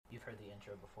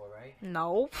intro before, right?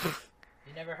 No.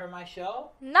 You never heard my show?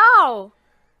 No.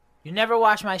 You never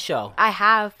watched my show? I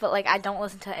have, but I don't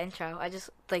listen to the intro. I just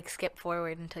skip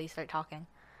forward until you start talking.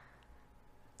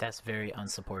 That's very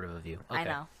unsupportive of you. Okay. I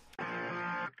know.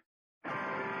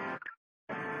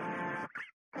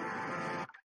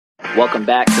 Welcome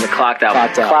back to the Clocked Out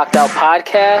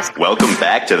Podcast. Welcome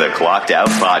back to the Clocked Out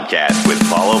Podcast with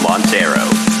Paulo Montero.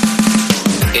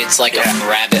 It's like a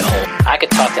rabbit hole. I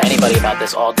could talk to anybody about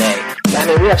this all day. I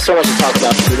mean, we have so much to talk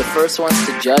about. We're the first ones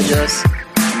to judge us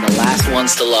and the last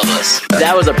ones to love us.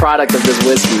 That was a product of this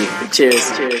whiskey.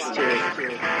 Cheers. Cheers.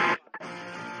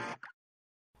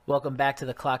 Welcome back to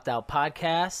the Clocked Out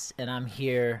Podcast, and I'm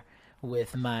here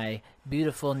with my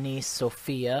beautiful niece,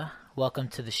 Sofia. Welcome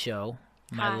to the show.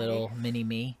 My Hi. Little mini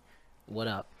me. What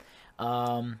up?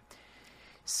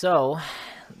 So,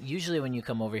 usually when you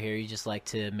come over here, you just like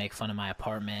to make fun of my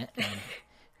apartment and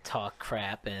talk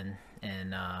crap and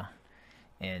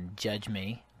judge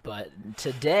me. But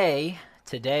today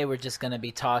we're just gonna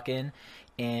be talking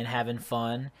and having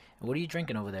fun. What are you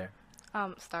drinking over there?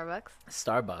 Starbucks.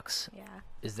 Starbucks. Yeah.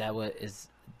 Is that what is?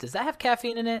 Does that have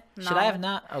caffeine in it? No. Should I have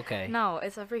not? Okay. No,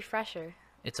 it's a refresher.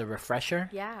 It's a refresher?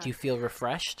 Yeah. Do you feel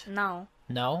refreshed? No.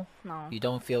 No? No. You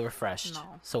don't feel refreshed?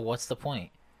 No. So what's the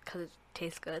point? Because it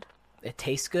tastes good. It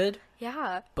tastes good?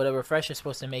 Yeah. But a refresher is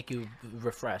supposed to make you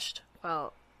refreshed.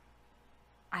 Well,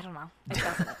 I don't know. It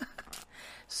doesn't.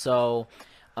 So,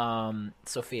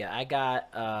 Sophia, I got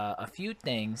a few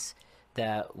things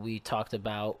that we talked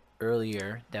about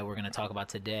earlier that we're going to talk about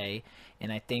today.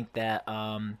 And I think that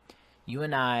you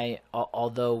and I,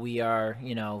 although we are,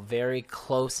 very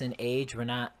close in age,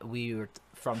 we were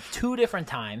from two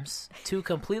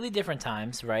completely different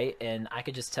times, right? And I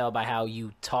could just tell by how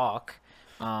you talk,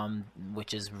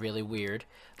 which is really weird,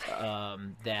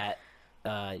 that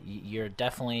you're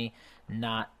definitely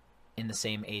not in the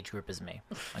same age group as me,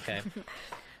 okay?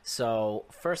 So,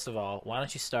 first of all, why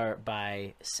don't you start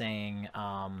by saying,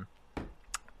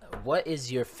 what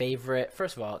is your favorite,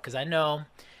 first of all, because I know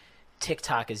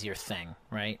TikTok is your thing,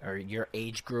 right? Or your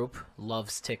age group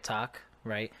loves TikTok,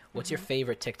 right? What's your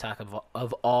favorite TikTok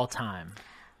of all time?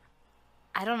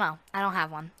 I don't know. I don't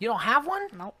have one. You don't have one?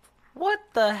 Nope. What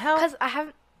the hell? Because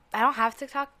I don't have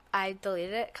TikTok. I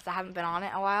deleted it because I haven't been on it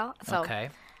in a while. So Okay.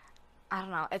 I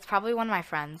don't know. It's probably one of my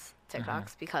friends'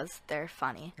 TikToks because they're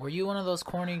funny. Were you one of those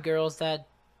corny girls that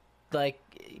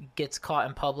gets caught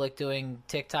in public doing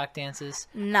TikTok dances?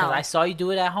 No. 'Cause I saw you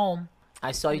do it at home. do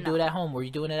No. it at home. Were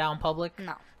you doing it out in public?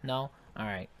 No. No? All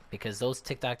right. Because those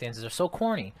TikTok dances are so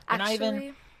corny. They're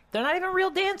Actually, not even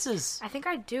real dances. I think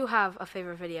I do have a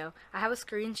favorite video. I have a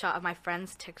screenshot of my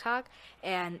friend's TikTok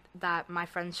and that my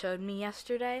friend showed me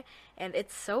yesterday, and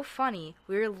it's so funny.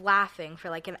 We were laughing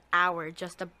for an hour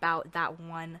just about that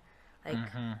one.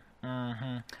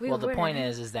 Well, the point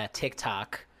is that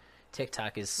TikTok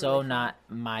is so Really not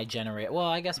my generation. Well,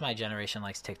 I guess my generation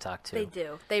likes TikTok too. They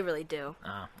do. They really do.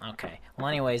 Oh, okay. Well,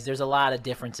 anyways, there's a lot of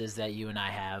differences that you and I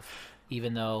have,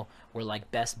 even though we're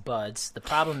like best buds. The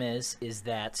problem is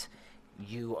that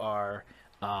you are,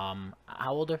 how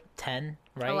old are 10,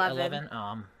 right? 11.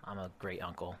 I'm a great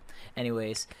uncle.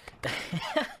 Anyways,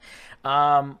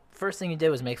 first thing you did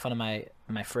was make fun of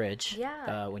my fridge.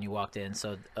 Yeah. When you walked in.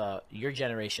 So your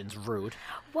generation's rude.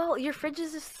 Well, your fridge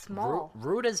is just small.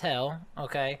 Rude as hell.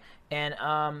 Okay. And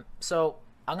so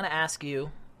I'm gonna ask you,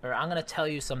 or I'm gonna tell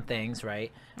you some things,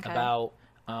 right? Okay. About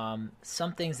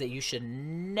some things that you should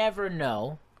never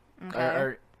know,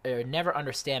 or never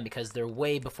understand because they're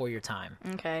way before your time.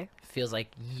 Okay. Feels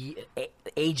like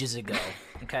ages ago.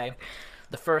 Okay.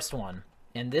 The first one.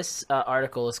 And this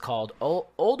article is called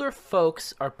Older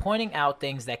Folks Are Pointing Out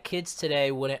Things That Kids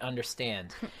Today Wouldn't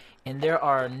Understand. And there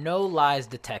are no lies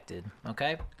detected.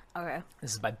 Okay? Okay.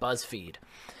 This is by BuzzFeed.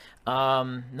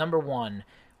 Number one,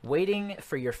 waiting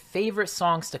for your favorite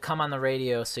songs to come on the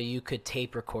radio so you could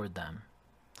tape record them.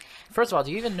 First of all,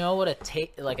 do you even know what a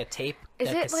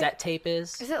cassette tape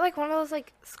is? Is it like one of those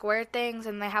square things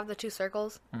and they have the two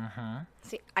circles? Mm-hmm.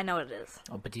 See, I know what it is.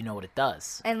 Oh, but do you know what it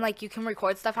does? And you can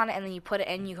record stuff on it and then you put it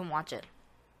in, you can watch it.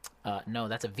 No,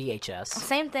 that's a VHS.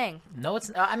 Same thing. No, it's.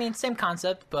 Same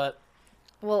concept, but.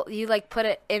 Well, you put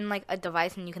it in a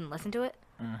device and you can listen to it.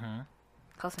 Mm-hmm.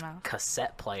 Close enough.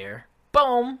 Cassette player.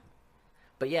 Boom.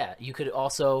 But yeah, you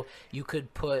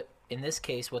could put. In this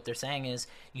case, what they're saying is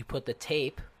you put the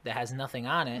tape that has nothing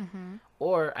on it,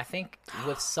 or I think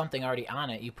with something already on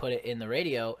it, you put it in the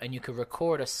radio, and you could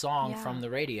record a song from the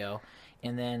radio,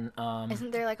 and then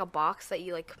isn't there a box that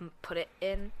you put it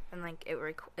in and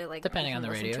it depending on the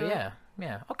radio,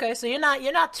 yeah. Okay, so you're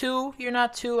not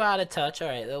too out of touch. All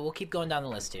right, we'll keep going down the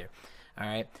list here. All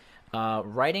right,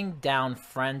 Writing down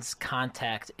friends'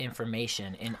 contact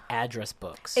information in address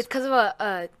books. It's because of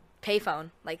a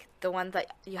payphone, like the one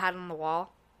that you had on the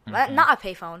wall. Not a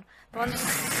payphone. The one.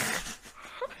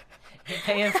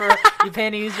 You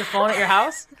paying to use your phone at your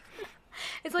house?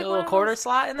 It's like a little quarter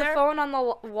slot in the there. phone on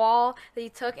the wall that you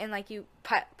took and like you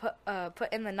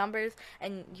put in the numbers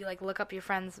and you like look up your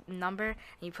friend's number and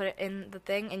you put it in the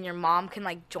thing and your mom can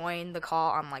like join the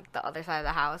call on like the other side of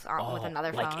the house with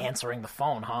another phone. Like answering the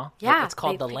phone, huh? Yeah, it's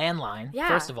called the landline. Yeah,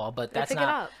 first of all, but that's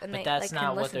not. That's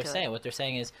not what they're saying. What they're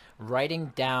saying is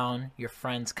writing down your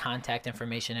friend's contact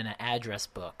information in an address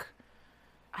book.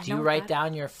 Do you write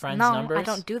down your friends' numbers? No, I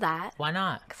don't do that. Why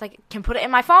not? Because I can put it in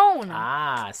my phone.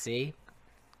 Ah, see?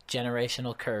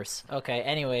 Generational curse. Okay,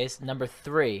 anyways, number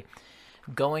 3.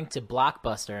 Going to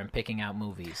Blockbuster and picking out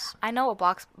movies. I know what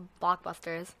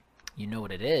Blockbuster is. You know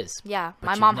what it is. Yeah,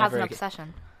 my mom has an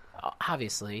obsession.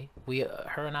 Obviously,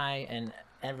 her and I and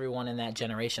everyone in that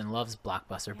generation loves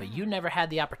Blockbuster, but you never had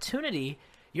the opportunity.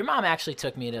 Your mom actually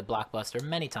took me to Blockbuster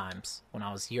many times when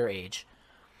I was your age.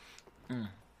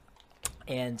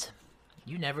 And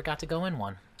you never got to go in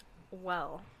one.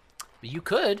 Well. You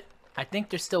could. I think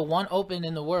there's still one open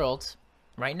in the world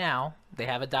right now. They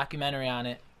have a documentary on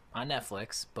it on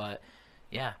Netflix, but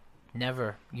yeah,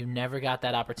 you never got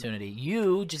that opportunity.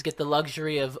 You just get the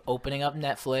luxury of opening up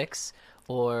Netflix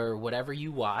or whatever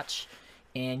you watch,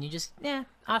 and you just,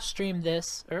 I'll stream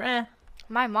this, or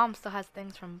My mom still has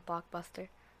things from Blockbuster.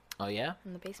 Oh, yeah?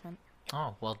 In the basement.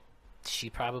 Oh, well, she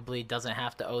probably doesn't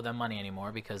have to owe them money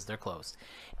anymore because they're closed.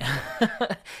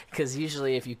 Because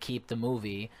usually if you keep the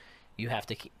movie, you have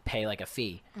to pay like a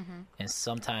fee, and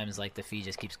sometimes like the fee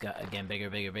just keeps getting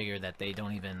bigger that they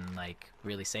don't even like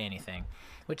really say anything,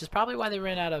 which is probably why they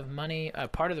ran out of money.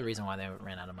 Part of the reason why they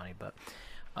ran out of money. But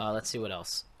let's see what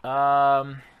else.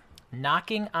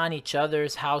 Knocking on each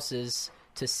other's houses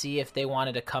to see if they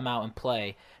wanted to come out and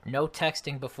play. No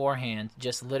texting beforehand,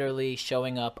 just literally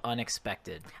showing up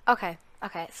unexpected. Okay,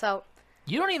 so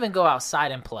you don't even go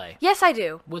outside and play. Yes, I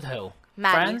do. With who?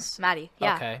 Maddie.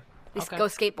 Yeah. Okay. We go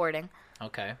skateboarding.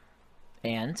 Okay.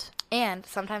 And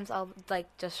sometimes I'll like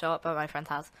just show up at my friend's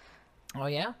house. Oh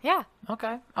yeah? Yeah.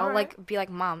 Okay. I'll like be like,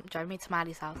 Mom, drive me to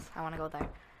Maddie's house. I want to go there.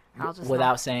 And I'll just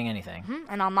without saying anything.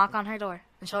 And I'll knock on her door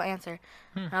and she'll answer.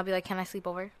 And I'll be like, can I sleep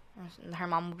over? And her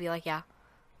mom will be like, yeah.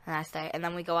 And I stay. And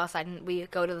then we go outside and we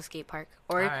go to the skate park.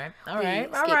 Or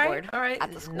skateboard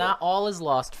at the school. Not all is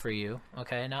lost for you.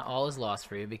 Okay, not all is lost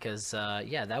for you because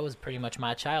that was pretty much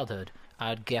my childhood.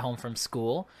 I'd get home from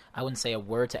school. I wouldn't say a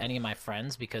word to any of my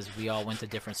friends because we all went to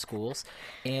different schools.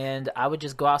 And I would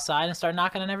just go outside and start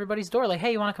knocking on everybody's door like,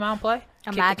 hey, you want to come out and play?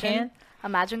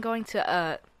 Imagine going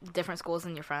to different schools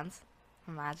than your friends.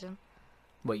 Imagine.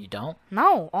 What, you don't?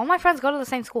 No. All my friends go to the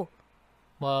same school.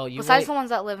 Well, besides the ones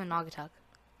that live in Naugatuck.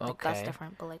 Okay. That's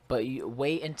different, but you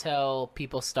wait until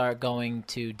people start going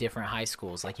to different high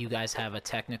schools. Like you guys have a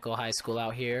technical high school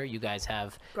out here. You guys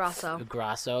have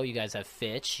Grasso. You guys have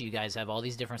Fitch. You guys have all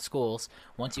these different schools.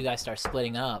 Once you guys start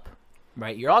splitting up,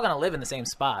 right? You're all gonna live in the same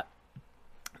spot.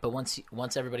 But once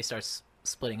everybody starts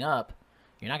splitting up,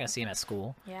 you're not gonna see them at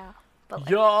school. Yeah. But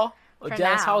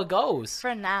that's how it goes.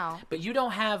 For now. But you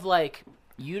don't have like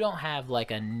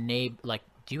a neighbor. Like,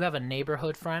 do you have a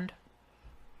neighborhood friend?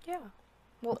 Yeah.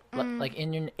 Well, like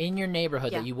in your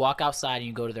neighborhood that you walk outside and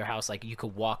you go to their house, like you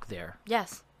could walk there.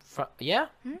 Yes. Yeah.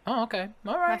 Oh, okay.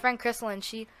 All right. My friend Crystalline,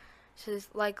 she's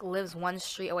like lives one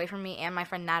street away from me, and my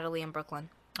friend Natalie in Brooklyn.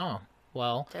 Oh,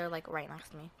 well. They're like right next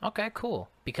to me. Okay, cool.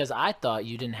 Because I thought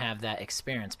you didn't have that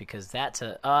experience because that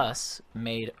to us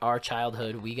made our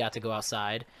childhood. We got to go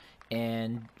outside.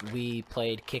 And we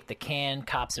played kick the can,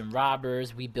 cops and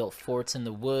robbers. We built forts in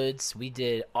the woods. We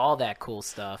did all that cool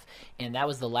stuff. And that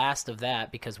was the last of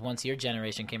that because once your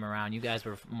generation came around, you guys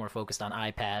were more focused on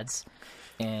iPads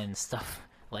and stuff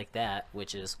like that,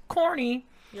 which is corny.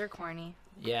 You're corny.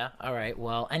 Yeah, all right.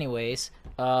 Well, anyways,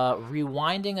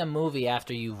 rewinding a movie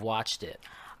after you've watched it.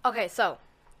 Okay, so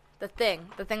the thing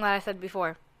that I said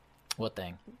before. What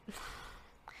thing?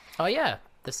 Oh, yeah.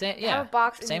 The same, yeah. Have a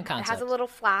box same concept. It has a little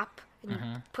flap. And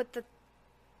you put the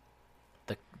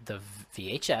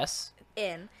VHS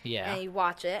in. Yeah. And you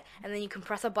watch it, and then you can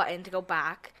press a button to go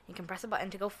back. You can press a button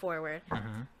to go forward.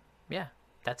 Yeah,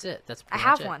 that's it. That's. I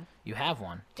have one. You have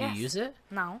one. Do you use it?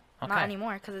 No, not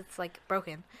anymore because it's like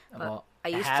broken. But well, I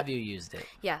used have you used it?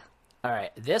 Yeah. All right.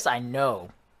 This I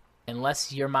know,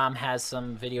 unless your mom has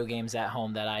some video games at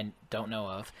home that I don't know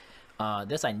of.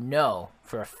 This I know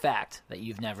for a fact that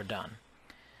you've never done.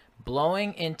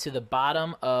 Blowing into the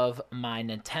bottom of my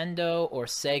Nintendo or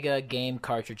Sega game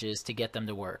cartridges to get them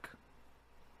to work.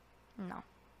 No.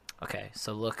 Okay,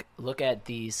 so look at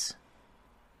these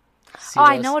See Oh,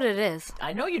 I those? know what it is.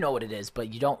 I know you know what it is,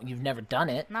 but you've never done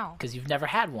it. No. Because you've never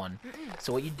had one.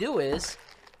 So what you do is,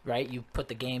 right, you put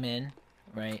the game in,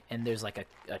 right, and there's like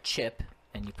a chip,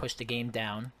 and you push the game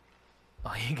down.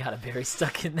 Oh, you got a berry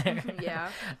stuck in there. Yeah.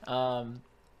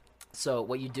 So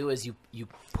what you do is you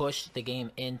push the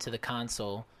game into the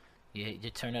console, you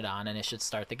turn it on, and it should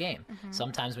start the game.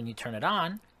 Sometimes when you turn it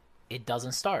on, it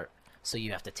doesn't start. So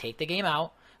you have to take the game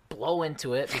out, blow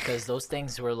into it, because those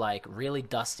things were like really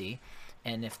dusty,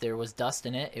 and if there was dust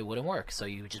in it, it wouldn't work. So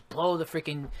you just blow the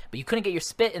freaking, but you couldn't get your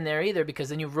spit in there either, because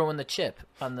then you ruin the chip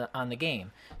on the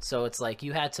game. So it's like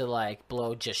you had to like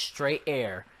blow just straight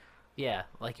air. Yeah,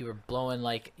 like you were blowing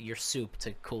like your soup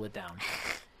to cool it down.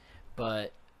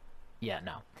 But yeah,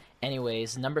 no.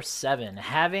 Anyways, number 7,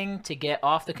 having to get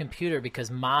off the computer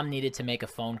because mom needed to make a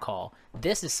phone call.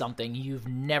 This is something you've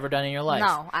never done in your life.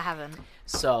 No, I haven't.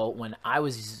 So when I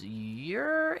was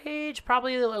your age,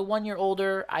 probably like 1 year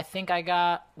older, I think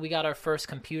we got our first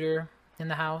computer in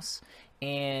the house,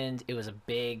 and it was a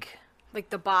big, Like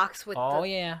the box with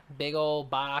big old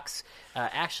box.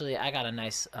 Actually, I got a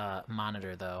nice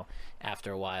monitor though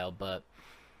after a while, but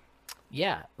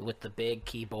yeah, with the big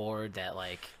keyboard that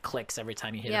like clicks every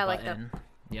time you hit a button.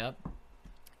 Yep.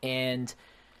 And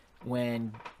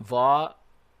when Va,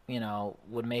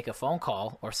 would make a phone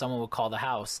call or someone would call the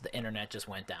house, the internet just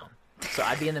went down. So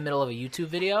I'd be in the middle of a YouTube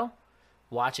video,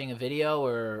 watching a video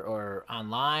or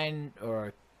online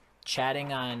or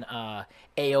chatting on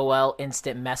AOL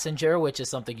Instant Messenger, which is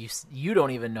something you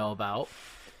don't even know about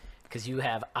because you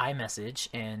have iMessage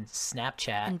and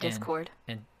Snapchat And Discord.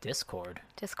 And Discord.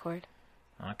 Discord.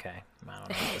 Okay, I don't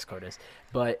know what Discord is,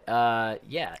 but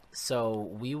yeah. So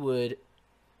we would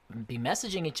be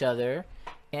messaging each other,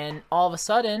 and all of a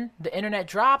sudden the internet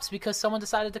drops because someone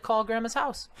decided to call Grandma's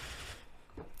house.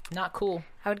 Not cool.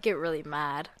 I would get really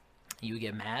mad. You would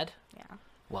get mad? Yeah.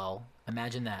 Well,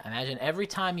 imagine that. Imagine every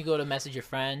time you go to message your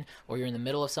friend or you're in the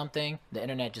middle of something, the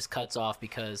internet just cuts off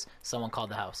because someone called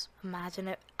the house. Imagine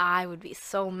it. I would be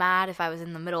so mad if I was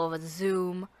in the middle of a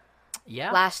Zoom.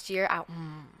 Yeah. Last year,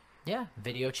 Yeah,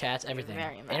 video chats, everything.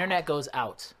 Very mad. Internet goes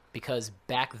out because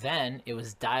back then it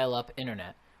was dial-up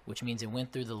internet, which means it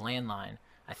went through the landline,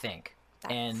 I think.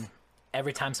 And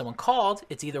every time someone called,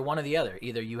 it's either one or the other.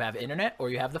 Either you have internet or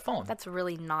you have the phone. That's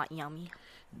really not yummy.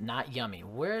 Not yummy.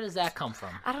 Where does that come from?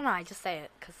 I don't know. I just say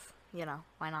it because,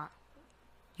 why not?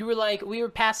 You were like, we were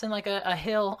passing like a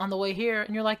hill on the way here,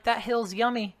 and you're like, that hill's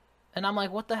yummy. And I'm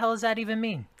like, what the hell does that even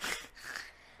mean?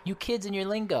 You kids and your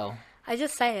lingo. I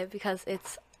just say it because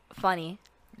it's funny.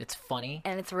 It's funny.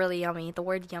 And it's really yummy. The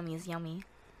word yummy is yummy.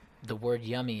 The word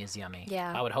yummy is yummy.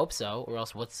 Yeah. I would hope so, or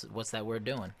else what's that word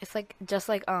doing? It's like just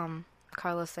like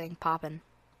Carlos saying poppin'.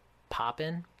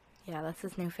 Poppin'? Yeah, that's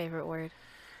his new favorite word.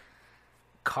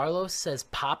 Carlos says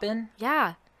poppin'?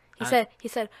 Yeah. He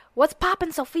said, "What's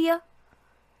poppin', Sofia?"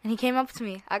 And he came up to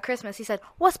me at Christmas. He said,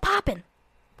 "What's poppin'?"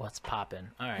 What's poppin'?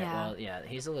 All right. Yeah. Well, yeah,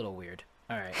 he's a little weird.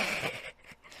 All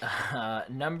right.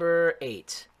 Number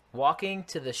 8. Walking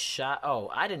to the shop.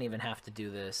 Oh, I didn't even have to do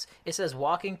this. It says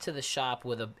walking to the shop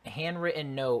with a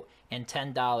handwritten note and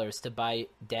 $10 to buy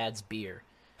Dad's beer,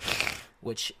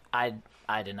 which I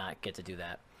did not get to do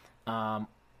that.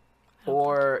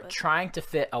 Or trying to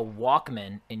fit a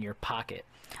Walkman in your pocket.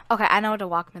 Okay, I know what a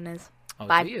Walkman is. Oh,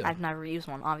 But do you? I've never used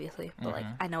one, obviously. But like,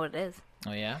 I know what it is.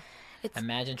 Oh yeah. It's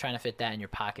Imagine trying to fit that in your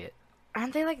pocket.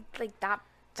 aren't they like that?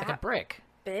 It's like a brick.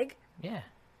 Big? Yeah.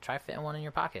 Try fitting one in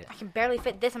your pocket. I can barely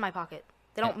fit this in my pocket.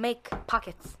 They don't make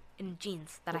pockets in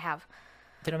jeans that I have.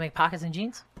 They don't make pockets in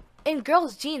jeans? In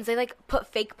girls' jeans, they like put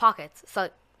fake pockets, so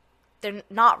they're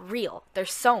not real. They're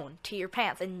sewn to your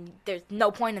pants, and there's no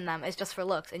point in them. It's just for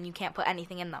looks, and you can't put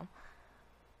anything in them.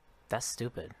 That's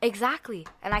stupid. Exactly.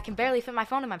 And I can barely fit my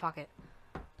phone in my pocket.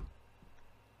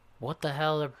 What the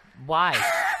hell? Why?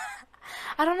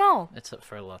 I don't know. It's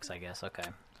for looks, I guess. Okay.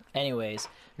 Anyways,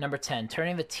 number 10,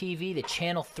 turning the TV to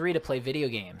channel 3 to play video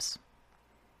games.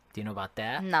 Do you know about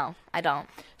that? No, I don't.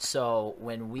 So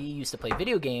when we used to play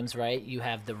video games, right, you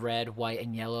have the red, white,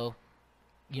 and yellow.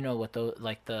 You know what those,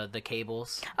 like the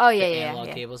cables? Oh, yeah, the yeah, analog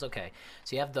yeah. cables? Okay.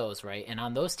 So you have those, right? And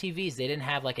on those TVs, they didn't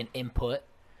have like an input.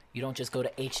 You don't just go to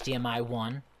HDMI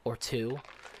 1 or 2.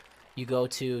 You go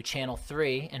to channel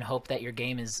 3 and hope that your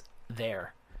game is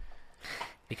there.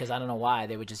 Because I don't know why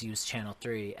they would just use channel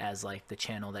 3 as like the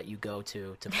channel that you go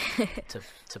to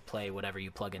play whatever you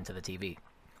plug into the TV.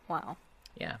 Wow.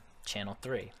 Yeah, channel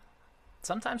 3.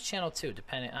 Sometimes channel 2,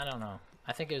 depending. I don't know.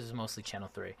 I think it was mostly channel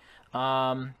 3.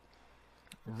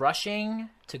 Rushing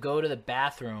to go to the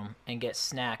bathroom and get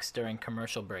snacks during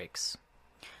commercial breaks.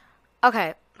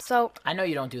 Okay, so I know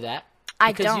you don't do that.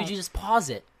 I because don't. you just pause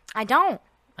it. I don't.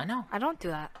 I know. I don't do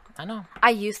that. I know. I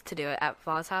used to do it at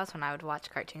Vlog's house when I would watch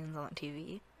cartoons on the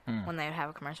TV when they would have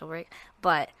a commercial break.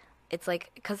 But it's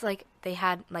like, because like they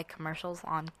had like commercials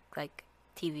on like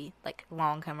TV, like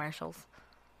long commercials.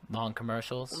 Long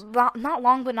commercials? Not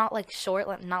long, but not like short,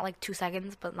 like, not like 2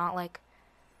 seconds, but not like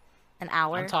an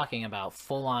hour. I'm talking about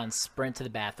full-on sprint to the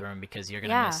bathroom because you're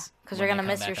gonna miss. Because you're gonna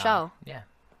miss your show. Yeah.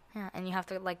 Yeah, and you have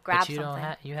to like grab But you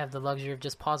something. you have the luxury of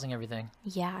just pausing everything.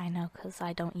 Yeah, I know, because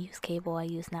I don't use cable. I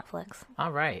use Netflix.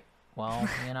 All right. Well,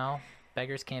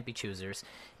 beggars can't be choosers.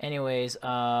 Anyways,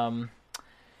 having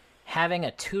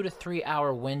a 2 to 3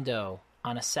 hour window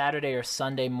on a Saturday or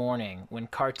Sunday morning when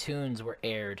cartoons were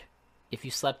aired. If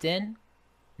you slept in,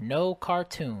 no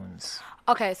cartoons.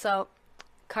 Okay, so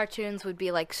cartoons would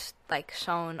be like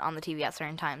shown on the TV at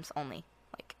certain times only.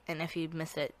 Like, and if you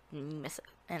miss it, you miss it,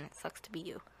 and it sucks to be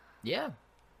you. Yeah,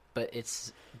 but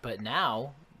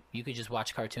now you could just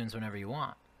watch cartoons whenever you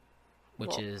want,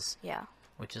 which is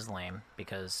lame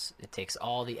because it takes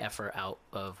all the effort out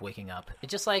of waking up.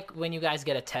 It's just like when you guys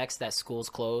get a text that school's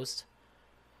closed.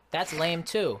 That's lame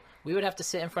too. We would have to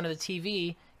sit in front of the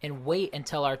TV and wait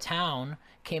until our town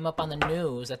came up on the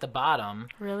news at the bottom.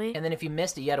 Really? And then if you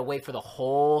missed it, you had to wait for the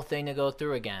whole thing to go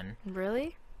through again.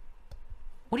 Really?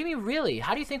 What do you mean, really?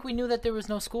 How do you think we knew that there was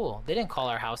no school? They didn't call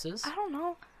our houses. I don't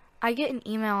know. I get an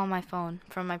email on my phone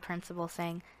from my principal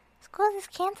saying, "School is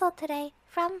canceled today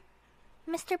from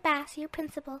Mr. Bass, your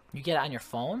principal." You get it on your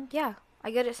phone? Yeah, I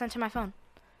get it sent to my phone.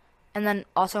 And then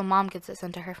also Mom gets it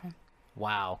sent to her phone.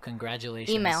 Wow,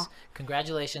 congratulations. Email.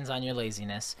 Congratulations on your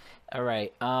laziness. All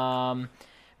right.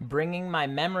 Bringing my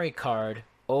memory card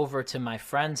over to my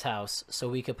friend's house so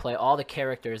we could play all the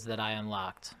characters that I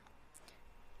unlocked.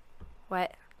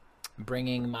 What?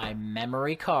 Bringing my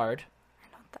memory card.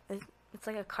 It's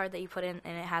like a card that you put in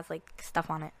and it has like stuff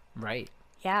on it. Right.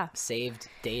 Yeah. Saved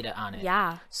data on it.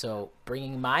 Yeah. So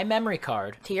bringing my memory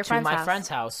card to your friend's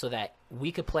house so that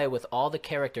we could play with all the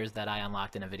characters that I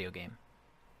unlocked in a video game.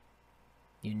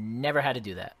 You never had to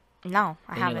do that. No,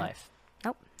 I in haven't. Your life.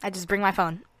 Nope. I just bring my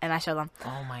phone and I show them.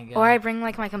 Oh my god. Or I bring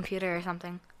like my computer or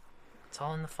something. It's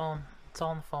all in the phone. It's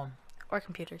all in the phone. Or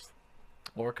computers.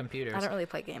 Or computers. I don't really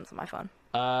play games on my phone.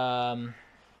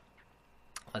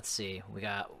 Let's see.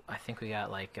 I think we got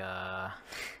like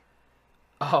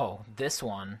this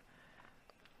one.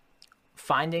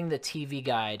 Finding the TV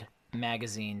Guide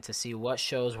magazine to see what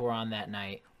shows were on that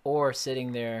night, or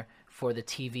sitting there for the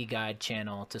TV Guide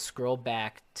channel to scroll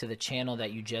back to the channel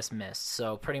that you just missed.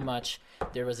 So pretty much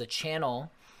there was a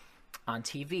channel on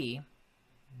TV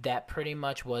that pretty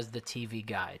much was the TV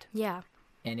Guide. Yeah.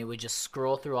 And it would just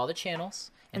scroll through all the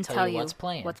channels and tell you what's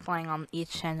playing. What's playing on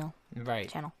each channel. Right.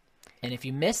 Channel. And if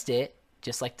you missed it,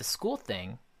 just like the school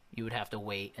thing, you would have to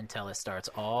wait until it starts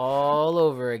all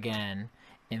over again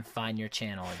and find your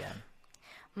channel again.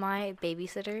 My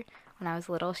babysitter, when I was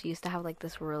little, she used to have like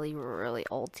this really, really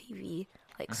old TV.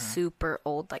 Like super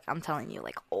old. Like I'm telling you,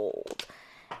 like old.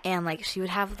 And like she would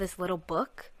have this little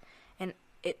book and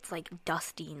it's like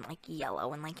dusty and like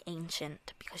yellow and like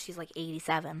ancient because she's like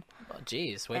 87. Oh,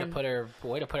 geez, way to put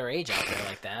her age out there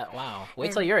like that. Wow.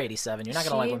 Wait till you're 87. You're not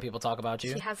gonna like when people talk about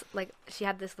you. She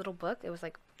had this little book. It was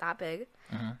like that big,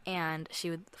 and she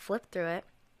would flip through it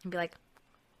and be like,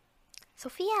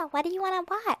 "Sophia, what do you want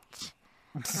to watch?"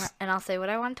 And I'll say what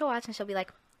I want to watch, and she'll be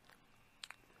like,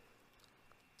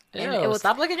 Ew,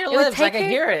 stop licking your lips. I can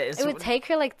hear it. It would take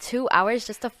her like 2 hours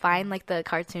just to find like the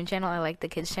cartoon channel or like the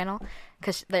kids channel,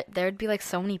 because there would be like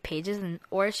so many pages,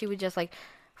 or she would just like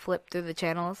flip through the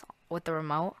channels with the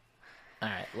remote. All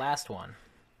right, last one.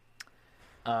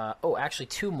 Actually,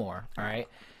 two more. All right.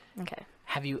 Okay.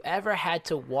 Have you ever had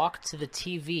to walk to the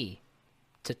TV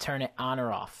to turn it on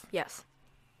or off? Yes.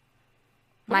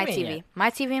 What do you mean, TV. My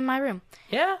TV in my room.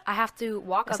 Yeah? I have to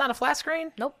walk up. It's not a flat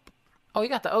screen? Nope. Oh, you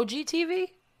got the OG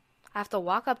TV? I have to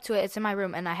walk up to it. It's in my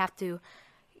room, and I have to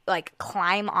like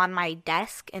climb on my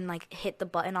desk and like hit the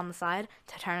button on the side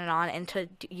to turn it on and to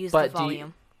use the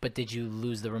volume. But did you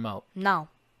lose the remote? No.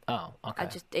 Oh, okay.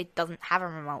 It doesn't have a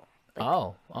remote. Like,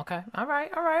 oh, okay. All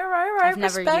right. I've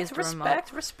never used the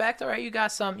remote. Respect. All right, you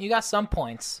got some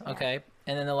points. Okay.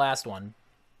 And then the last one.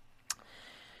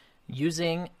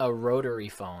 Using a rotary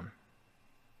phone.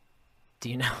 Do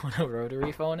you know what a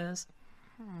rotary phone is?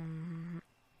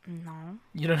 No.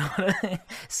 You don't know what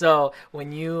So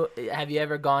when have you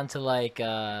ever gone to like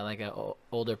a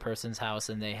older person's house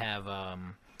and they have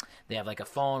like a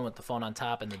phone with the phone on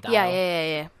top and the dial?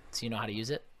 Yeah. So you know how to use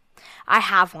it? I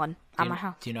have one at my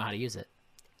house. Do you know how to use it?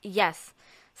 Yes.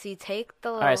 So you take the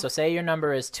little... All right, so say your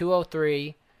number is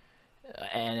 203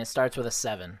 and it starts with a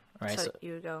 7, right? So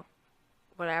you would go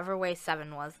whatever way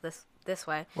 7 was this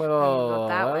way. Whoa, and you go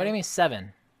that way. what do you mean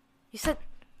 7? You said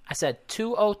I said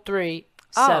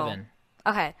 2037.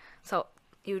 Okay, so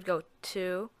you would go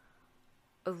 2,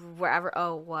 wherever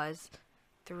O was,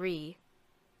 3,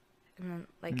 and then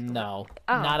like No,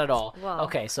 Oh, not at all. well,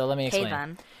 Okay, so let me okay explain.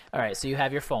 then. All right, so you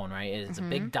have your phone, right? It's a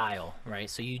big dial, right?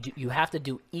 So you have to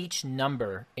do each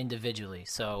number individually.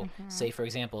 So say, for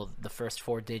example, the first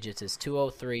 4 digits is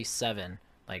 2037,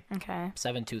 like Okay.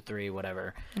 723,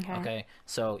 whatever. Okay.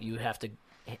 So you have to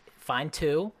find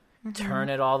 2, turn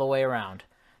it all the way around.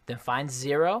 Then find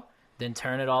 0, then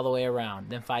turn it all the way around.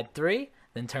 Then find 3,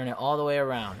 then turn it all the way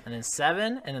around. And then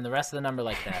 7, and then the rest of the number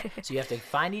like that. So you have to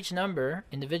find each number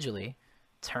individually,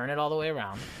 turn it all the way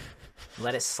around,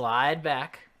 let it slide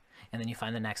back, and then you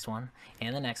find the next one,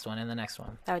 and the next one, and the next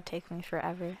one. That would take me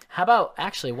forever. How about,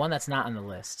 actually, one that's not on the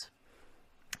list.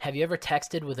 Have you ever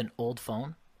texted with an old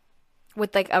phone?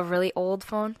 With like a really old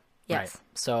phone? Yes. Right.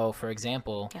 So, for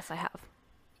example, Yes, I have.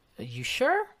 you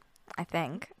sure? I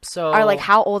think. So, Or like,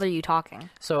 how old are you talking?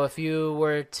 So if you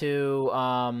were to,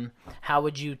 how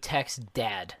would you text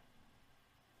dad?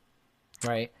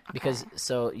 Right? Because,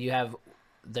 so you have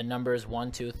the numbers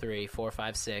 1, 2, 3, 4,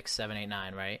 5, 6, 7, 8,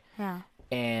 9, right? Yeah.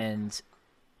 And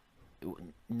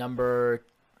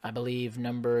I believe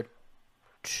number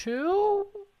 2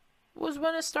 was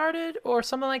when it started, or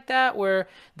something like that, where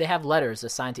they have letters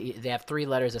assigned to they have 3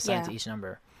 letters assigned to each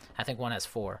number. I think one has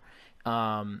 4.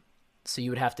 So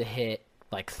you would have to hit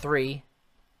like 3,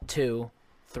 2,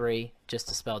 3 just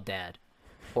to spell dad.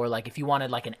 Or like if you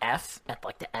wanted like an F at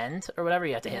like the end or whatever,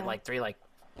 you have to hit like 3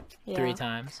 3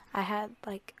 times. I had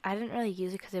like, I didn't really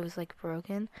use it because it was like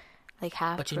broken, like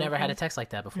half. But you never had a text like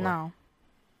that before. No.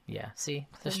 Yeah. See,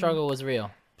 the struggle was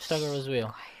real.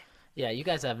 Yeah, you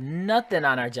guys have nothing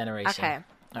on our generation. Okay.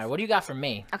 All right, what do you got for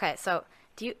me? Okay, so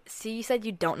you said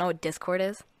you don't know what Discord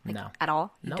is? Like, No. At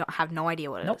all? You Nope. don't have no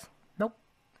idea what it is?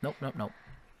 Nope.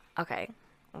 Okay.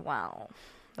 Wow.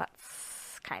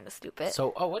 That's kind of stupid. So,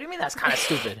 what do you mean that's kind of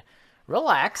stupid?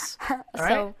 Relax. All right.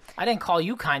 So- I didn't call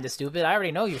you kind of stupid. I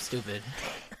already know you're stupid.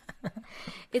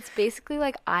 It's basically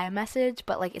like iMessage,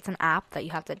 but like it's an app that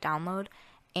you have to download,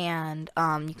 and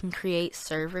you can create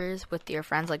servers with your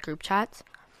friends, like group chats,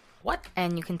 What?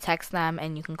 and you can text them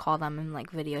and you can call them and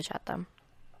like video chat them.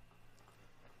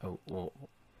 Oh, well,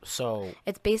 so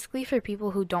It's basically for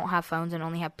people who don't have phones and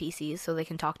only have PCs, so they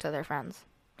can talk to their friends.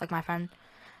 Like my friend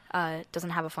doesn't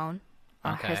have a phone.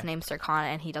 Okay. His name's Sirkan,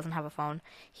 and he doesn't have a phone.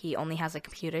 He only has a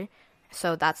computer,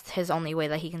 so that's his only way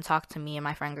that he can talk to me and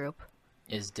my friend group.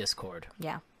 is Discord,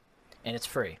 Yeah, and it's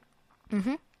free.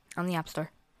 on the App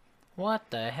Store. What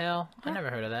the hell? I never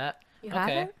heard of that. You okay.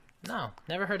 haven't? No,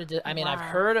 never heard of. I mean, I've Wow.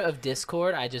 heard of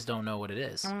Discord. I just don't know what it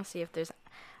is. I want to see if there's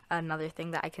another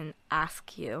thing that I can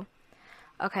ask you.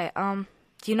 Okay, do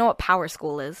you know what Power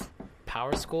School is?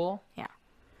 Power School. Yeah.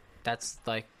 That's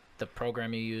like the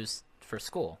program you use for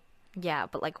school. Yeah,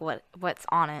 but like what's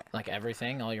on it? Like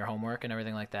everything, all your homework and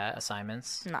everything like that,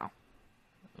 assignments. No.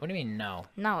 What do you mean no?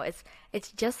 No, it's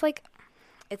just like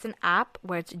it's an app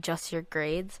where it's just your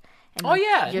grades and Oh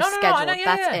yeah, your no, schedule. I know, yeah,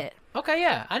 That's yeah. it. Okay,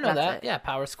 yeah, I know That's that. it. Yeah,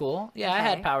 Power School. Yeah, I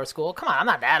had Okay. Power School. Come on, I'm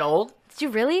not that old. Did you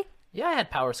really? Yeah, I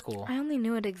had Power School. I only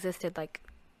knew it existed like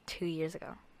 2 years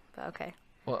ago. But okay.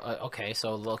 Well, okay,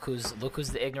 so look who's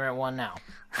the ignorant one now.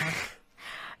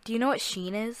 Do you know what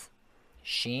Sheen is?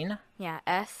 Sheen? Yeah,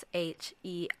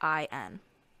 SHEIN.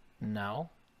 No.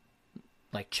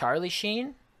 Like Charlie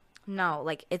Sheen? No,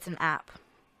 like it's an app.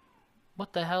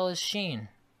 What the hell is Sheen?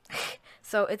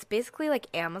 So it's basically like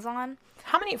Amazon,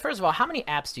 First of all, how many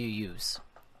apps do you use?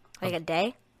 like a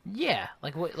day. Yeah,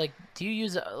 like what? Like, do you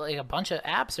use like a bunch of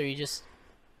apps, or you just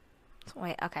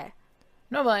Wait, okay.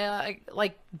 no? But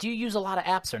like, do you use a lot of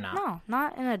apps or not? No,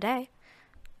 not in a day.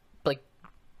 Like,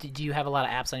 do you have a lot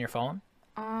of apps on your phone?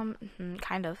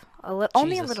 Kind of. Only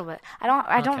a Jesus. little bit. I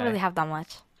don't Okay. really have that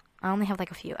much. I only have like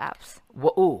a few apps.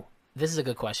 Ooh, this is a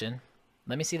good question.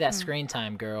 Let me see that screen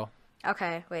time, girl.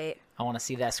 Okay, wait. I want to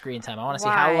see that screen time. I want to see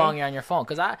how Why? long you're on your phone,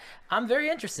 because I'm very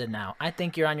interested now. I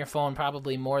think you're on your phone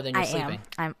probably more than you're I sleeping.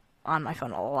 am. I'm on my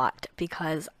phone a lot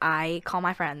because I call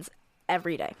my friends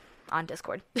every day on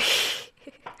Discord.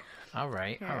 All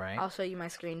right, all right. I'll show you my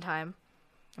screen time.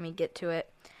 Let me get to it.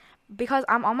 Because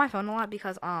I'm on my phone a lot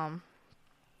because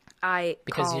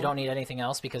Because you don't need anything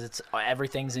else, because it's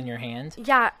everything's in your hand.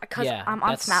 Yeah, because Yeah, I'm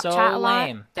on that's Snapchat so a lot.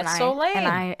 lame. That's so lame. And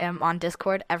I am on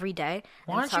Discord every day.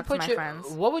 Why and don't you talk to put my your? friends.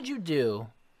 What would you do?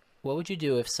 What would you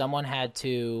do if someone had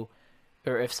to,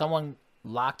 or if someone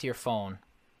locked your phone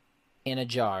in a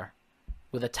jar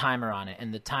with a timer on it,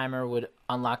 and the timer would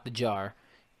unlock the jar,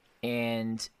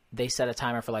 and they set a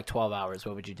timer for like 12 hours?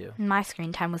 What would you do? My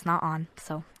screen time was not on,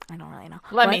 so I don't really know.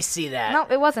 Let But- me see that. No,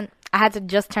 it wasn't. I had to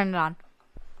just turn it on.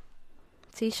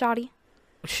 See, Shoddy?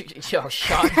 Yo,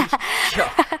 shawty.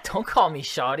 Yo, don't call me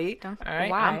shawty. Don't. All right?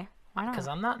 Why? Why not? Because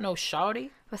I'm not no shawty.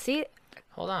 But see,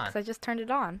 Hold on. 'cause I just turned it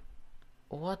on.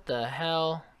 What the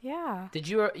hell? Yeah. Did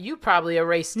you probably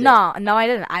erased it? No, I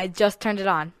didn't. I just turned it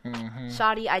on. Mm-hmm.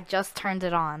 Shoddy, I just turned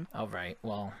it on. All right.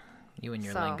 Well, you and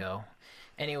your So. lingo.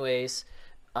 Anyways,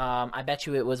 I bet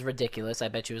you it was ridiculous. I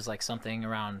bet you it was like something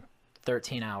around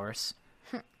 13 hours.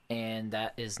 And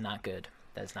that is not good.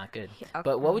 That's not good. Yeah,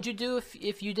 But what would you do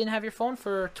if you didn't have your phone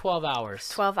for 12 hours?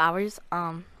 12 hours.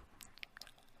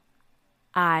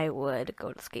 I would go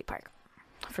to the skate park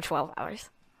for 12 hours.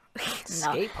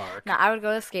 Skate park? No, I would go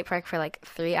to the skate park for like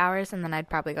 3 hours, and then I'd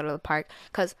probably go to the park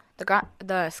because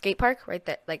the skate park right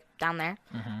there, like down there,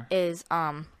 is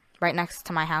right next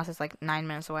to my house. It's like 9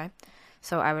 minutes away,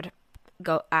 so I would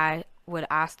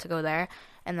ask to go there,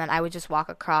 and then I would just walk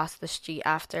across the street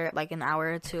after like an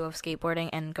hour or two of skateboarding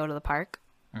and go to the park,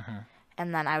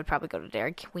 and then I would probably go to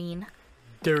Dairy Queen.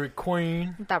 Dairy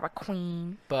Queen. Dairy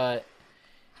Queen. But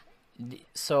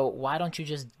so why don't you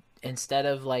just, instead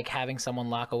of like having someone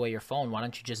lock away your phone, why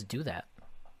don't you just do that?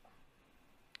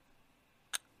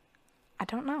 I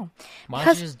don't know. Why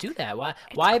don't you just do that? Why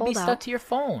be cold stuck out. to your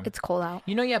phone? It's cold out.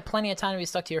 You know you have plenty of time to be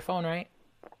stuck to your phone, right?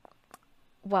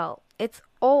 Well, it's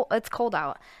cold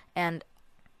out, and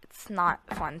it's not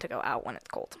fun to go out when it's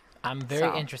cold. I'm very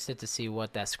So. interested to see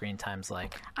what that screen time's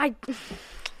like. I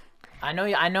I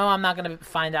know I'm not gonna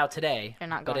find out today. You're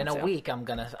not But in going a to. week I'm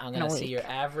gonna see week. your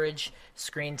average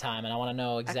screen time, and I want to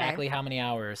know exactly how many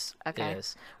hours Okay. it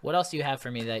is. What else do you have for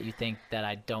me that you think that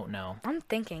I don't know? I'm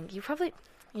thinking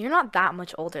you're not that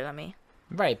much older than me.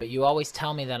 Right, but you always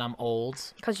tell me that I'm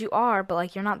old. Because you are, but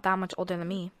like you're not that much older than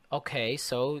me. Okay,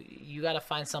 so you got to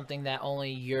find something that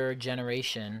only your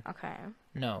generation Okay.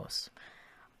 knows.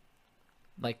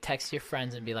 Like text your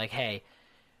friends and be like, "Hey,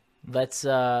 let's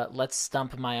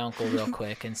stump my uncle real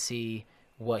quick and see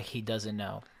what he doesn't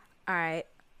know. All right.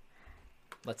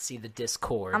 Let's see the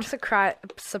Discord." I'm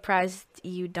surprised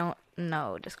you don't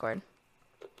know Discord.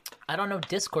 I don't know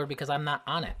Discord because I'm not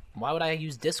on it. Why would I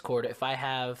use Discord if I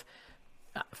have...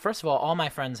 First of all my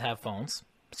friends have phones,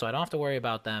 so I don't have to worry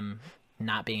about them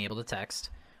not being able to text.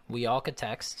 We all could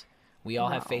text. We all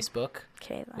have Wow. Facebook.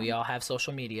 Okay. Then. We all have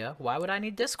social media. Why would I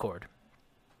need Discord?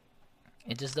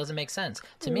 It just doesn't make sense.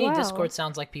 To me, Well. Discord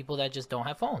sounds like people that just don't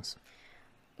have phones.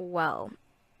 Well,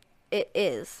 it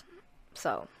is.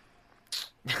 So.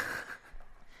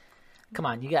 Come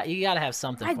on, you got to have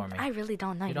something for me. I really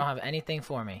don't know. You don't have anything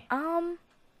for me. I'm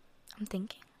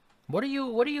thinking. What are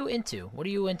you into? What are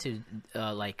you into?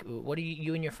 Like, what do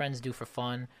you and your friends do for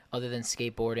fun other than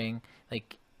skateboarding?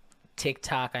 Like,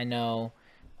 TikTok, I know.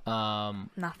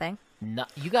 Nothing. No,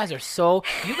 you guys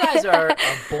are a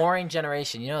boring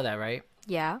generation. You know that, right?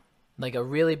 Yeah. Like a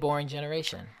really boring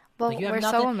generation. Well, Like, you have we're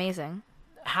nothing- so amazing.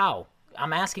 How?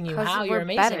 I'm asking you 'Cause how we're you're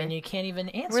amazing, better. and you can't even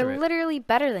answer We're it. literally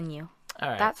better than you. All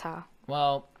right. That's how.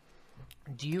 Well,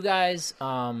 do you guys?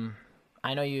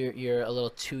 I know you're a little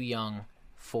too young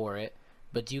for it,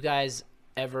 but do you guys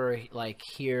ever like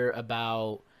hear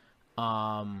about?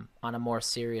 On a more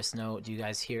serious note, do you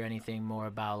guys hear anything more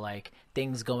about like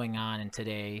things going on in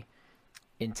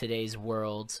today's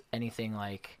world? Anything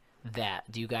like that?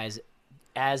 Do you guys,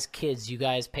 as kids, you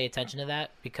guys pay attention to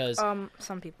that? Because Some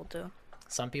people do.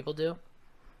 some people do.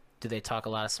 Do they talk a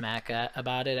lot of smack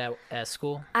about it at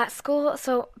school? At school,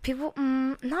 so people,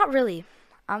 not really.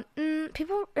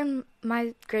 People in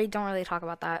my grade don't really talk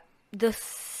about that. The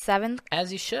seventh,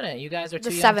 As you shouldn't. You guys are too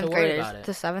the young seventh to worry graders, about it.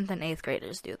 the 7th and 8th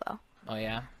graders do though. Oh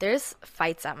yeah. There's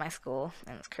fights at my school,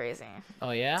 and it's crazy. Oh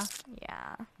yeah.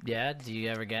 Yeah, Yeah. Do you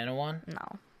ever get into one?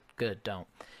 no. Good. Don't.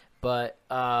 But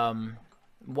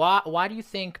why do you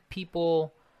think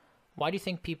people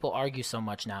argue so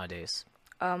much nowadays?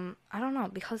 I don't know,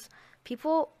 because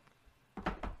people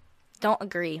don't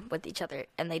agree with each other,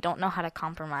 and they don't know how to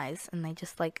compromise, and they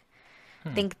just like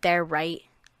think they're right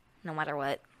no matter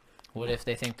what. What if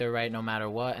they think they're right no matter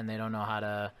what, and they don't know how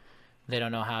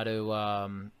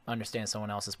to understand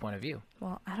someone else's point of view?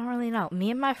 Well, I don't really know.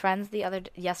 Me and my friends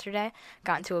yesterday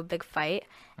got into a big fight,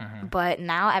 but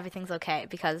now everything's okay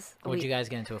because What'd you guys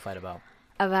get into a fight about?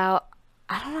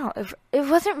 I don't know.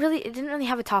 It didn't really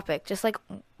have a topic. Just like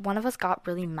one of us got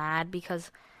really mad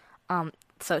because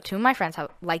so two of my friends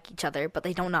like each other, but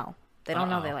they don't know. They don't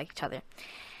know they like each other.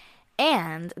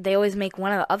 And they always make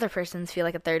one of the other persons feel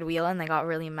like a third wheel, and they got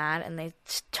really mad, and they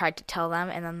tried to tell them,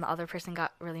 and then the other person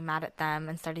got really mad at them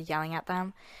and started yelling at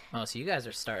them. Oh, so you guys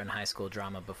are starting high school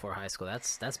drama before high school.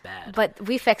 That's bad. But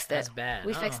we fixed it. That's bad.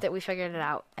 We Oh. fixed it. We figured it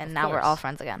out, and now we're course. all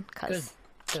friends again because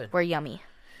Good. we're yummy.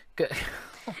 Good.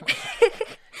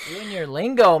 You and your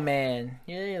lingo, man.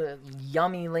 Your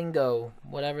yummy lingo,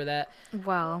 whatever that.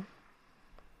 Well,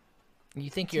 You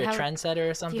think you're a trendsetter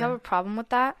or something? do you have a problem with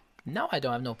that? No, I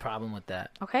don't have no problem with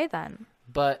that. Okay, then.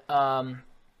 But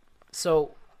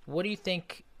so what do you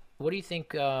think? What do you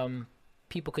think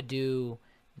people could do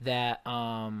that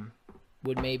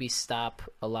would maybe stop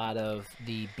a lot of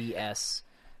the BS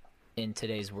in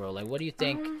today's world? Like, what do you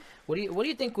think? What do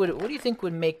you think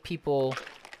would make people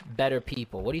better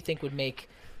people? What do you think would make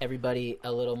everybody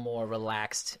a little more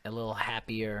relaxed, a little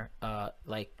happier?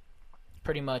 Like,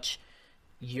 pretty much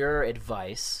your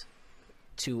advice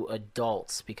to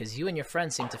adults, because you and your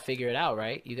friends seem to figure it out,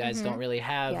 right? You guys don't really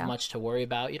have much to worry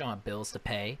about. You don't have bills to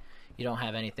pay. You don't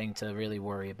have anything to really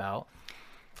worry about.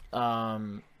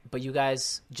 But you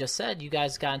guys just said you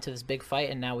guys got into this big fight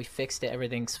and now we fixed it.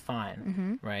 Everything's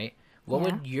fine, right? What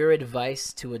would your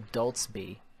advice to adults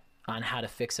be on how to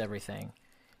fix everything?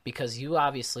 Because you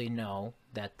obviously know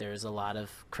that there's a lot of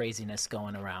craziness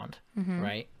going around,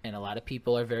 right? And a lot of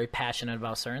people are very passionate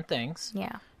about certain things.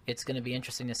 Yeah. It's going to be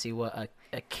interesting to see what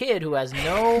a kid who has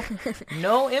no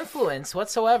influence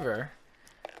whatsoever,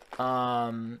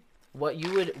 what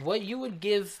you would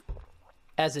give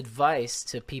as advice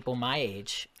to people my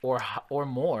age or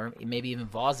more, maybe even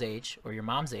Vaugh's age or your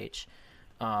mom's age,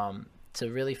 to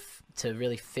really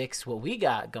fix what we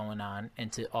got going on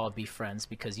and to all be friends,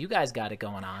 because you guys got it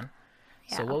going on.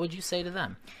 Yeah. So what would you say to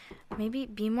them? Maybe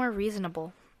be more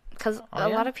reasonable, because a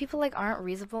lot of people aren't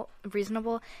reasonable.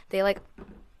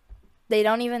 They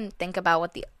don't even think about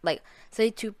what say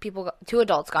two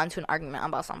adults got into an argument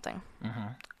about something,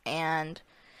 and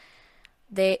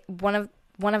one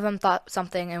of them thought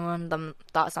something and one of them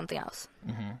thought something else,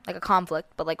 like a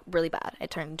conflict, but really bad.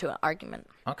 It turned into an argument.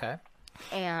 Okay.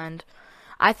 And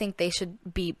I think they should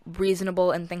be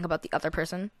reasonable and think about the other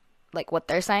person, what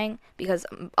they're saying, because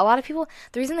a lot of people,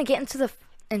 the reason they get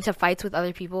into fights with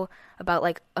other people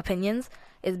about opinions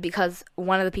is because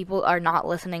one of the people are not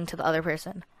listening to the other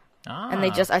person. And they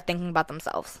just are thinking about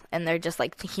themselves, and they're just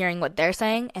hearing what they're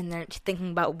saying, and they're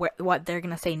thinking about what they're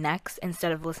gonna say next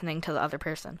instead of listening to the other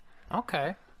person.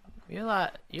 Okay, you're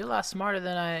a lot smarter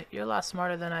than I thought. You're a lot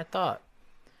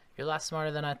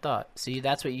smarter than I thought. See,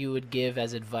 that's what you would give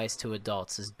as advice to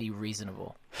adults: is be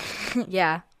reasonable.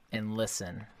 Yeah. And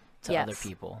listen to other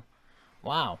people.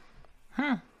 Wow.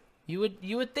 You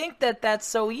would think that that's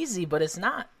so easy, but it's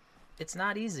not. It's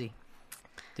not easy.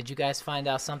 Did you guys find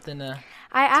out something to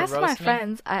asked my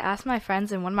friends. I asked my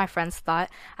friends, and one of my friends thought,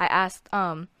 I asked,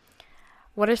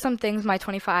 what are some things my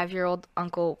 25-year-old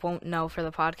uncle won't know for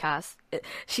the podcast?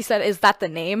 She said, "Is that the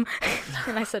name?"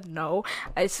 And I said, "No,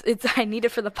 I need it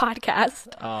for the podcast."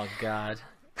 Oh God.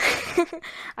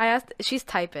 I asked. She's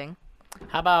typing.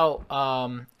 How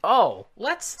about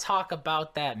let's talk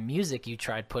about that music you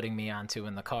tried putting me onto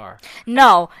in the car.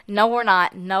 No, we're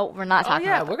not. No, we're not talking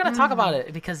about we're going to talk about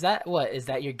it, because is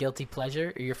that your guilty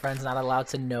pleasure? Are your friends not allowed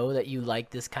to know that you like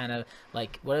this kind of,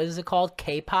 what is it called?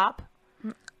 K-pop?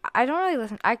 I don't really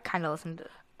listen. I kind of listen to.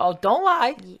 Oh, don't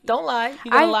lie. Don't lie.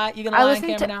 You're going to lie. You're going to lie on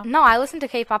camera now? No, I listen to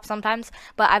K-pop sometimes,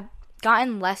 but I've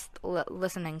gotten less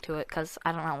listening to it because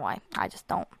I don't know why. I just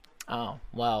don't. Oh,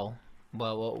 well,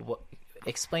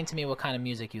 explain to me what kind of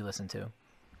music you listen to.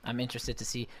 I'm interested to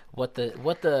see what the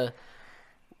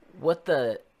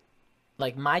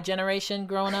my generation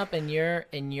growing up in your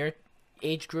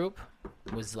age group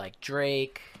was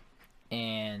Drake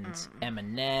and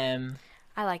Eminem.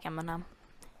 I like Eminem.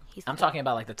 I'm talking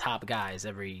about the top guys,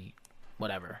 every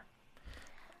whatever.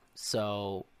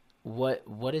 So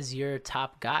what is your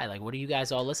top guy? What do you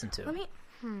guys all listen to?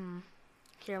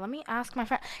 Here, let me ask my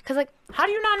friend. Because, how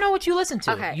do you not know what you listen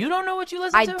to? Okay. You don't know what you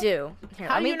listen to? I do. Here,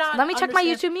 let me check my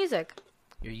YouTube music.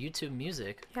 Your YouTube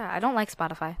music? Yeah, I don't like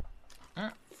Spotify.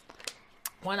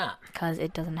 Why not? Because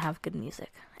it doesn't have good music.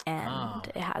 And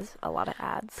it has a lot of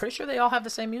ads. Pretty sure they all have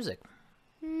the same music.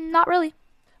 Not really.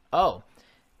 Oh.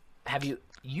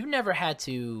 You never had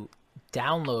to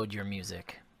download your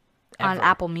music? Ever. On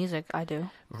Apple Music, I do.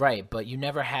 Right, but you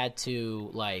never had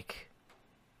to,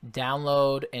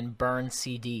 download and burn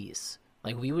CDs.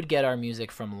 We would get our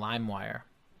music from LimeWire.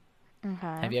 Okay.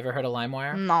 Have you ever heard of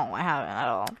LimeWire? No, I haven't at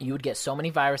all. You would get so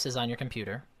many viruses on your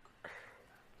computer.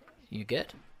 You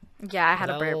good? Yeah, I had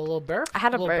a burp. A little burp? I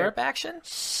had a burp action?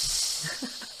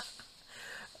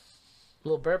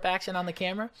 Little burp action on the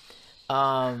camera.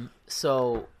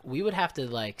 So we would have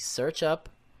to search up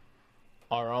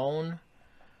our own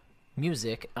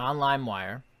music on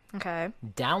LimeWire. Okay.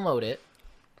 Download it,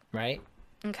 right?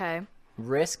 Okay.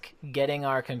 Risk getting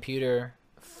our computer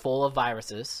full of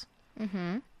viruses.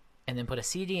 Mm-hmm. And then put a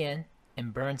CD in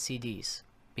and burn CDs,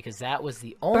 because that was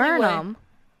the only way. Burn them?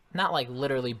 not like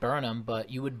literally burn them, but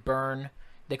you would burn.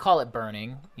 They call it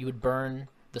burning. You would burn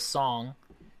the song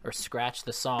or scratch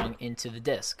the song into the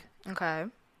disc. Okay.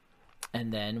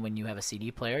 And then when you have a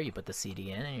CD player, you put the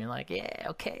CD in and you're like, yeah,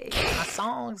 okay, my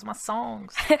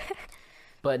songs.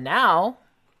 But now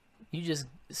you just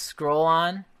scroll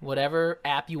on whatever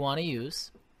app you want to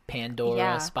use. Pandora,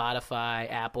 Yeah.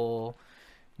 Spotify, Apple,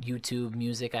 YouTube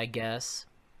Music, I guess.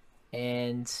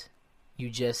 And you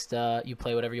just you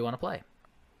play whatever you want to play.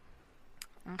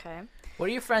 Okay. What are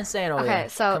your friends saying over there? Okay,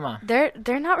 so Come on. they're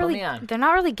not Put really me on. they're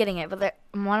not really getting it, but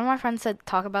one of my friends said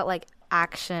talk about like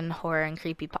action, horror, and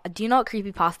creepy. Do you know what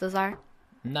creepy pastas are?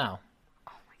 No.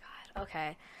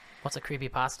 Okay, What's a creepy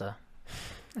pasta?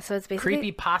 so it's basically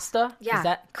Creepy pasta? Yeah, Is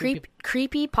that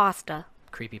creepy pasta.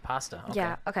 creepy pasta? Okay.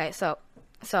 Yeah. Okay. So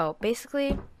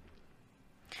basically,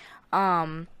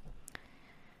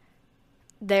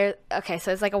 there. Okay.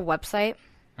 So it's like a website,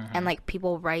 and like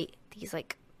people write these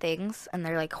like things, and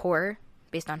they're like horror,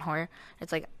 based on horror.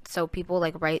 It's like so people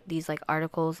like write these like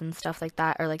articles and stuff like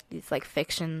that, or like these like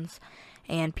fictions,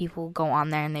 and people go on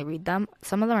there and they read them.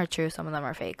 Some of them are true, some of them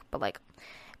are fake, but like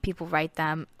people write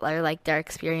them or like their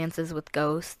experiences with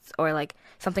ghosts or like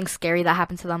something scary that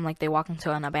happened to them, like they walk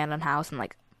into an abandoned house and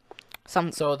like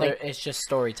some So like, it's just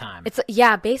story time. it's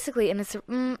yeah, basically, and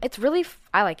it's really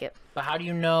I like it. But how do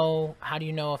you know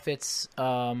if it's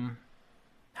a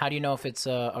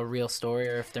real story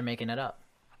or if they're making it up?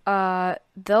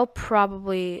 They'll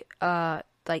probably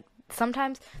like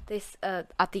sometimes they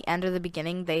at the end or the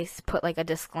beginning they put like a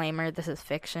disclaimer, this is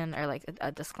fiction, or like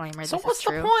a disclaimer, So this what's is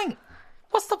true. the point?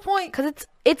 What's the point? Because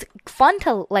it's fun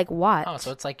to like watch. Oh,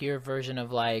 so it's like your version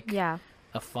of like Yeah.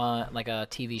 a fun like a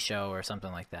TV show or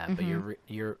something like that. But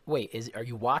you're wait, are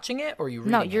you watching it or are you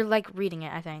reading No, it? you're like reading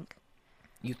it, I think.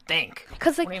 You think.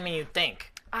 'Cause, like- what do you mean you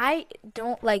think? I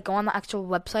don't like go on the actual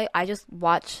website. I just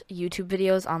watch YouTube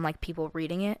videos on like people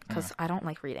reading it because I don't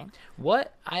like reading.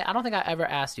 What I don't think I ever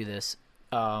asked you this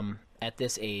at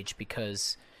this age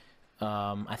because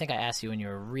I think I asked you when you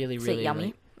were really Is really it yummy?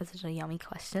 really- Is it a yummy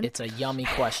question? It's a yummy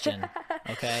question.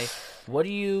 Okay, what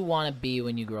do you want to be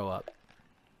when you grow up?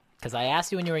 Because I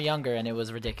asked you when you were younger and it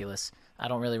was ridiculous. I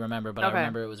don't really remember, but I Okay.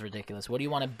 remember it was ridiculous. What do you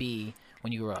want to be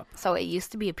when you grow up? So it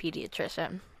used to be a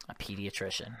pediatrician, A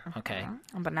pediatrician. Okay.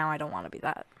 but now I don't want to be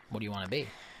that. What do you want to be?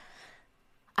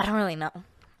 I don't really know.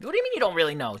 What do you mean you don't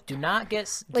really know? Do not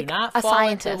Like, not a fall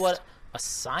into scientist. what a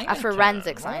scientist. A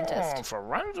forensic scientist. Oh,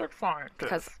 forensic scientist.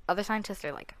 Because other scientists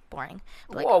are like boring.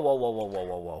 But, like,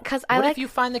 whoa. 'Cause I what like- if you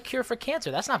find the cure for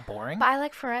cancer? That's not boring. But I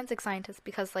like forensic scientists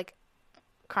because like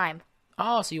crime,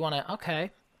 Oh, so you want to?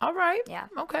 Okay. All right. Yeah.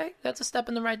 Okay, that's a step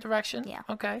in the right direction. Yeah.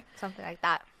 Okay. something like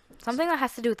that. Something that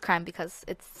has to do with crime because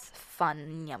it's fun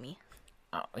and yummy.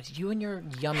 Oh, it's you and your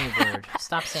yummy word.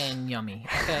 Stop saying yummy.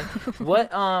 Okay.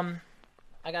 What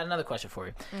I got another question for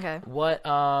you. Okay.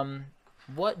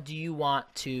 What do you want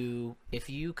to if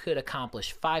you could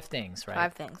accomplish 5 things, right?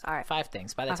 5 things. All right. 5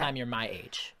 things by the Okay. time you're my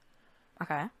age.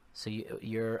 Okay. So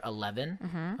you're 11.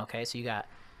 Mm-hmm. Okay, so you got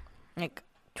Like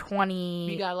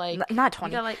 20. you got like not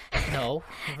 20. You got like no,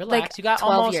 relax. you got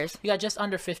 12 almost years. You got just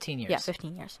under 15 years. Yeah,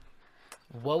 15 years.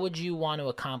 What would you want to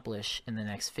accomplish in the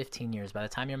next 15 years? By the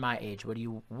time you're my age, what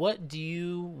do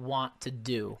you want to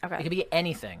do? Okay. It could be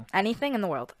anything. Anything in the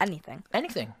world. Anything.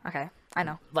 Anything. Okay. I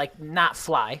know. Like not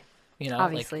fly, you know?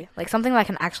 Obviously. Like something that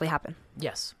can actually happen.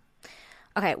 Yes.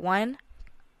 Okay. 1,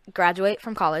 graduate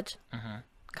from college. Mm-hmm.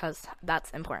 Because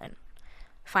that's important.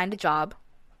 Find a job.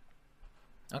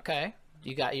 Okay.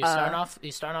 You're starting off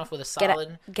with a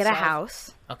solid Get a solid-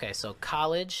 house. Okay, so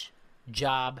college,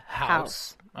 job,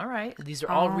 house. All right. These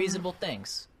are all reasonable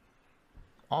things.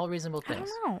 All reasonable I things.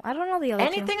 don't know the other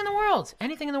Anything in the world.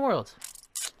 Anything in the world.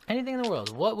 Anything in the world.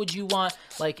 What would you want?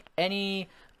 Like any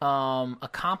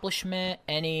accomplishment,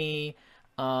 any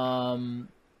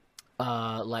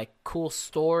like cool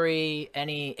story,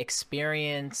 any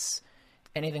experience,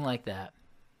 anything like that.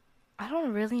 I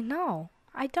don't really know.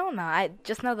 I don't know. I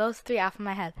just know those 3 off of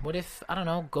my head. What if, I don't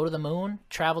know, go to the moon,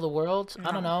 travel the world,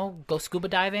 I don't know, go scuba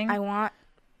diving? No,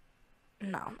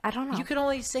 I don't know. You could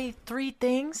only say 3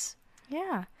 things?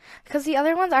 Yeah. Because the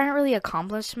other ones aren't really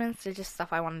accomplishments. They're just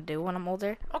stuff I want to do when I'm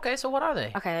older. Okay, so what are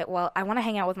they? Okay, well, I want to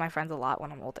hang out with my friends a lot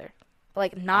when I'm older.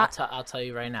 Like, not I'll tell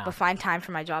you right now. but find time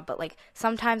for my job, but like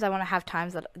sometimes I want to have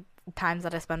times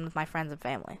that I spend with my friends and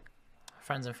family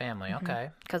Friends and family,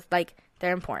 okay. because like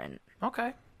they're important.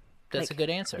 Okay. That's Like, a good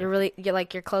answer. You're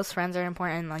like your close friends are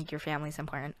important, like your family's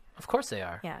important. Of course they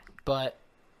are. Yeah. But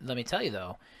let me tell you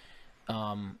though,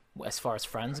 as far as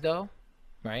friends go,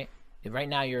 right? Right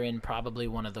now you're in probably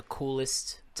one of the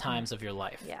coolest times of your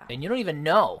life. Yeah. And you don't even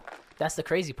know. That's the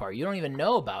crazy part. You don't even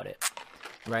know about it,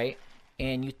 right?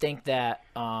 and you think that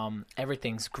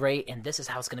everything's great and this is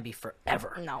how it's going to be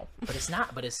forever. No. But it's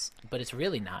not. But it's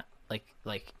really not.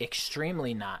 Like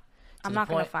extremely not. I'm not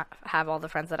going to have all the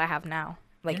friends that I have now.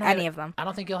 Like any of them. I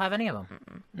don't think you'll have any of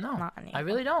them. No, not any of I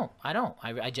really don't. I don't.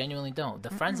 I genuinely don't. The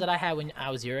friends that I had when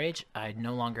I was your age, I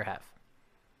no longer have.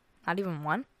 Not even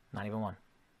one? Not even one.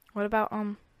 What about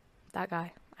that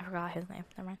guy? I forgot his name.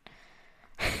 Never mind.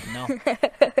 No.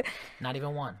 Not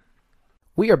even one.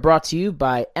 We are brought to you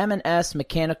by M&S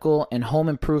Mechanical and Home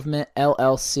Improvement,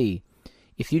 LLC.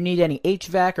 If you need any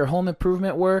HVAC or home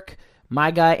improvement work, my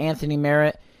guy Anthony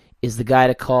Merritt is the guy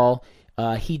to call.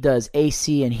 He does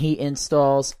AC and heat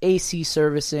installs, AC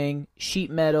servicing, sheet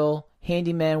metal,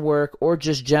 handyman work, or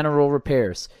just general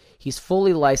repairs. He's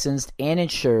fully licensed and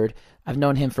insured. I've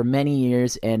known him for many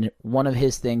years, and one of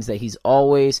his things that he's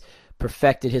always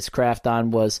perfected his craft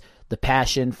on was the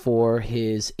passion for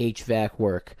his HVAC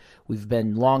work. We've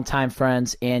been longtime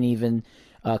friends and even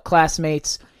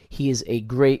classmates. He is a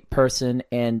great person,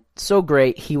 and so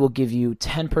great, he will give you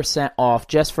 10% off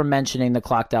just for mentioning the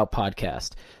Clocked Out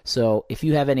podcast. So if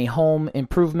you have any home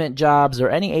improvement jobs or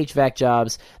any HVAC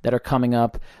jobs that are coming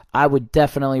up, I would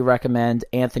definitely recommend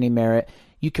Anthony Merritt.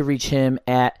 You can reach him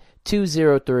at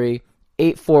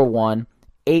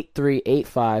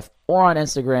 203-841-8385 or on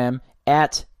Instagram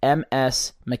at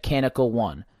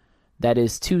msmechanical1. That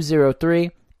is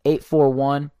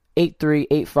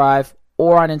 203-841-8385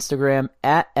 or on Instagram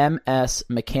at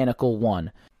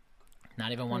msmechanical1.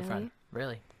 Not even one friend.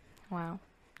 Really. Wow.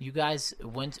 You guys,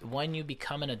 when you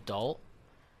become an adult,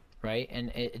 right?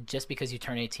 And just because you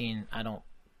turn 18, I don't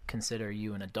consider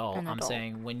you an adult. I'm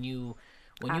saying when you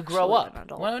grow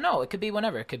up. Well, no, it could be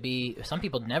whenever. It could be, some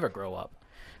people never grow up.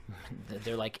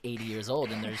 They're like 80 years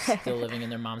old and they're still living in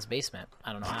their mom's basement.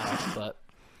 I don't know how, but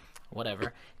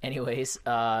whatever. Anyways,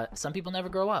 some people never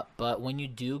grow up. But when you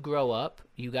do grow up,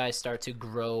 you guys start to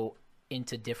grow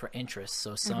into different interests.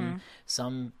 So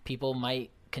some people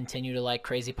might continue to like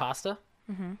crazy pasta.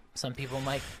 Some people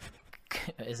might...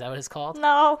 Is that what it's called?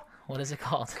 No. What is it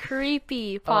called?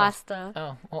 Creepy pasta.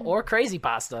 Oh, well, or crazy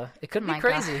pasta. It could be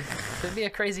crazy. God. It could be a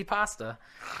crazy pasta.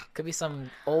 Could be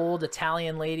some old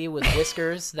Italian lady with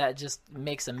whiskers that just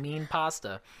makes a mean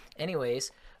pasta.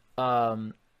 Anyways,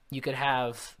 you could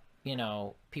have,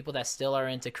 people that still are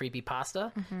into creepy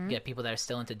pasta. You get people that are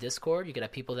still into Discord. You could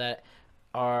have people that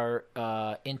are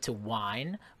into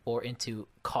wine or into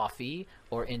coffee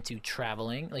or into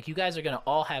traveling. Like, you guys are going to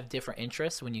all have different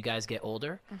interests when you guys get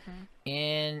older.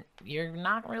 And you're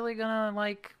not really going to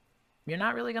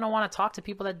want to talk to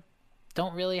people that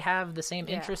don't really have the same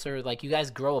interests, or like you guys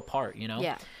grow apart,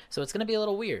 Yeah. So it's going to be a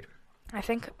little weird. I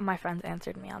think my friends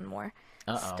answered me on more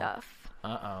stuff.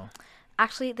 Uh-oh.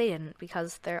 Actually, they didn't,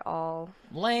 because they're all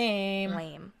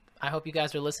Lame. I hope you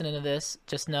guys are listening to this.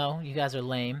 Just know you guys are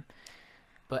lame.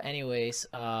 But anyways,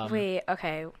 wait,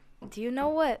 okay. Do you know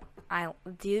what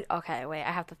okay, wait,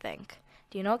 I have to think.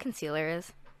 Do you know what concealer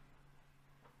is?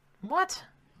 What?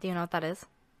 Do you know what that is?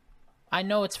 I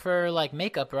know it's for like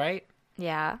makeup, right?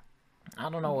 Yeah. I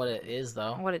don't know what it is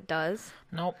though. What it does?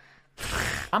 Nope.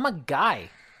 I'm a guy.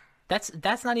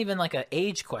 That's not even like an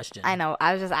age question. I know.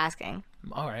 I was just asking.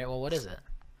 All right. Well, what is it?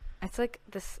 It's like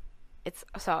this.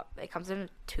 So it comes in a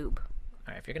tube.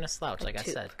 All right. If you're gonna slouch, like I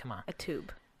said, come on. A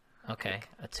tube. Okay.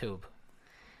 A tube.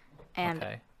 And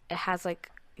it has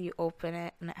like, you open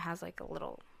it and it has like a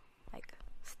little like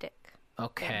stick.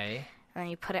 Okay. Thing. And then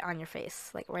you put it on your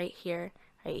face, like right here.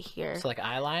 So like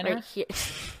eyeliner. Right here.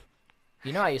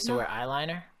 I used to wear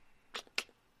eyeliner.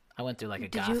 I went through like a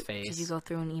goth phase. Did you go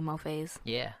through an emo phase?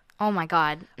 Yeah. Oh my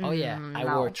god. Oh yeah. I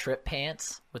no. wore trip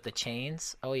pants with the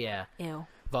chains. Oh yeah. Ew.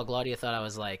 Valglaudia thought I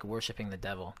was like worshiping the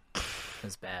devil. It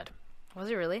was bad. Was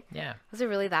it really? Yeah. Was it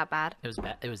really that bad? It was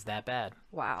bad. It was that bad.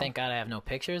 Wow. Thank God I have no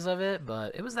pictures of it,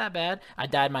 but it was that bad. I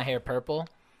dyed my hair purple.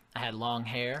 I had long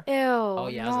hair. Ew. Oh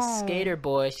yeah, no. I was a skater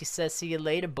boy. She says, "See you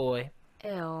later, boy."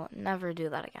 Ew. Never do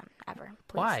that again, ever.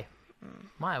 Please. Why?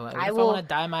 Why? What if I want to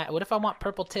dye my? What if I want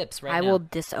purple tips right now? I will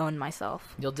disown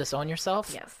myself. You'll disown yourself?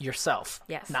 Yes. Yourself?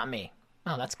 Yes. Not me.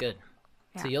 Oh, that's good.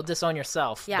 Yeah. So you'll disown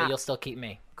yourself, but you'll still keep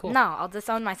me. Cool. No, I'll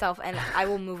disown myself and I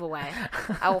will move away.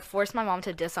 I will force my mom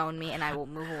to disown me and I will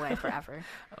move away forever.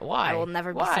 Why? I will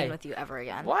never be seen with you ever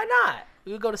again. Why not?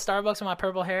 We would go to Starbucks with my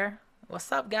purple hair. What's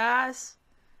up, guys?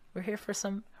 We're here for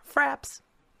some fraps.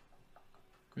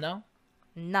 No?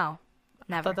 No. I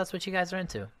Never. thought that's what you guys are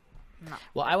into. No.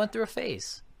 Well, I went through a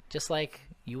phase. Just like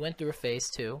you went through a phase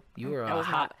too. You were a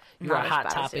hot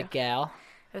as topic bad gal.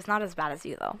 It was not as bad as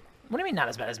you though. What do you mean not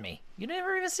as bad as me? You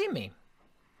never even seen me.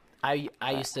 I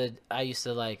used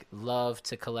to like love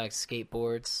to collect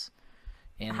skateboards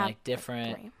and like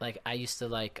different, like I used to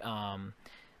like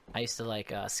I used to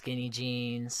like skinny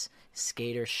jeans,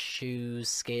 skater shoes,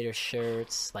 skater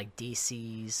shirts, like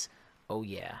DCs. Oh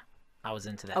yeah, I was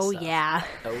into that Oh stuff. yeah.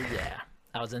 Oh yeah,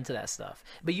 I was into that stuff.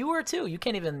 But you were too. You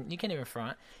can't even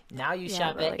front. Now you Yeah,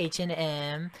 shop but, at like-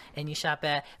 H&M and you shop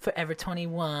at Forever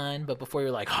 21. But before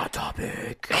you're like Hot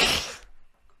Topic,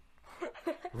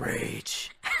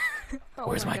 Rage.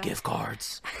 Where's my God. gift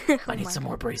cards? I need my some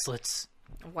more bracelets.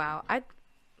 Wow. I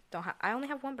only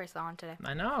have one bracelet on today.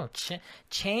 I know.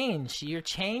 Change. You're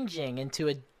changing into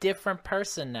a different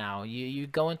person now. You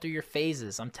going through your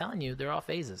phases. I'm telling you, they're all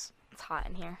phases. It's hot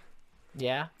in here.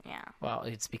 Yeah? Yeah. Well,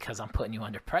 it's because I'm putting you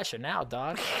under pressure now,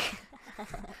 dog.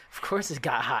 Of course it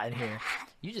got hot in here.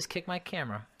 You just kicked my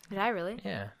camera. Did I really?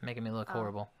 Yeah, making me look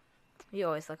horrible. You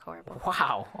always look horrible.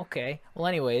 Wow. Okay. Well,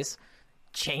 anyways,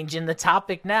 changing the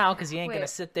topic now because you ain't going to Wait.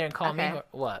 sit there and call me. Okay.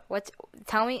 What?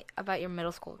 Tell me about your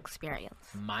middle school experience.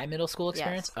 My middle school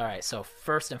experience? Yes. All right. So,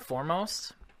 first and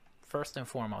foremost,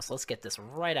 let's get this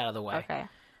right out of the way. Okay.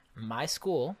 My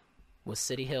school was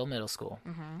City Hill Middle School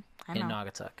I in know.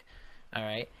 Naugatuck. All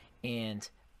right. And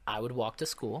I would walk to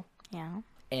school. Yeah.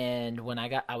 And when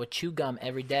I would chew gum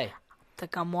every day. The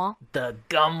gum wall. The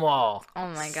gum wall. Oh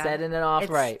my god. Setting it off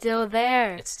it's right. still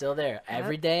there. It's still there.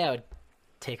 Every day I would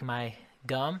take my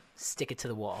gum, stick it to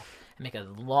the wall, and make a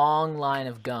long line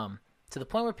of gum to the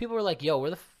point where people were like, yo, where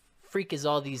the freak is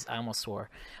all these, I almost swore,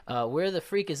 where the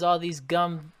freak is all these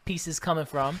gum pieces coming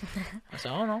from? I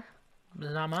said, I don't know.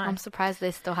 It's not mine. I'm surprised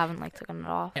they still haven't like taken it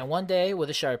off. And one day with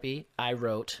a Sharpie, I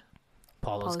wrote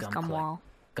Paulo's Paulo's gum wall.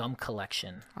 gum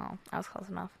collection. Oh, that was close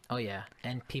enough. Oh yeah,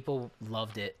 and people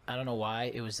loved it. I don't know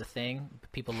why, it was the thing.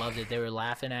 People loved it. They were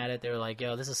laughing at it. They were like,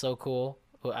 "Yo, this is so cool."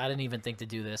 Well, I didn't even think to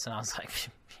do this, and I was like,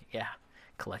 "Yeah,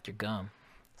 collect your gum,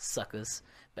 suckers."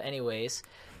 But anyways,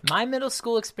 my middle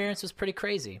school experience was pretty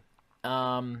crazy.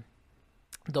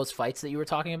 Those fights that you were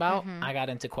talking about, I got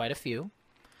into quite a few.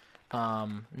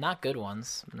 Not good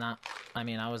ones. I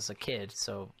mean, I was a kid,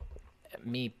 so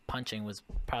me punching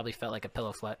probably felt like a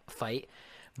pillow fight.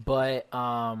 But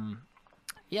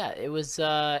yeah, it was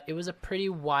a pretty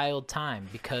wild time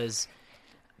because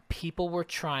people were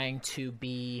trying to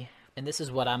be, and this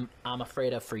is what I'm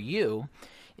afraid of for you,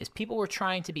 is people were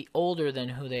trying to be older than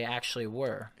who they actually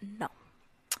were. No.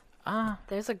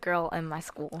 There's a girl in my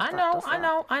school. I that know, does I that.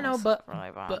 know, I know, That's but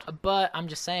really bad. but I'm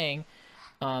just saying,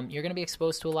 you're gonna be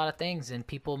exposed to a lot of things and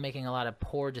people making a lot of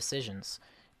poor decisions.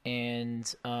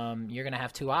 And you're going to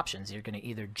have two options. You're going to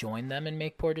either join them and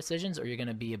make poor decisions, or you're going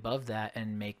to be above that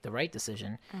and make the right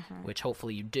decision, which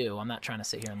hopefully you do. I'm not trying to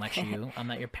sit here and lecture you. I'm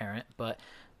not your parent, but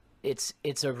it's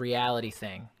a reality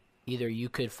thing. Either you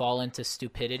could fall into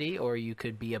stupidity or you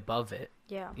could be above it.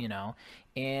 Yeah. You know,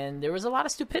 and there was a lot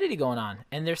of stupidity going on,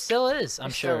 and there still is.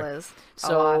 I'm sure. Still is.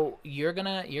 A lot. So you're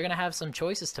gonna have some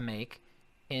choices to make,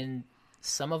 and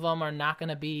some of them are not going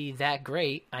to be that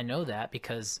great. I know that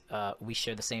because we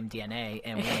share the same DNA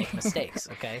and we make mistakes,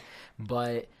 okay?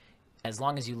 But as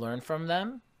long as you learn from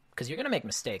them, because you're going to make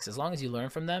mistakes, as long as you learn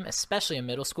from them, especially in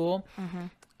middle school,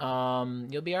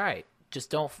 you'll be all right.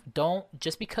 Just don't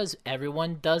just because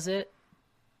everyone does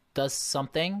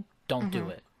something, don't do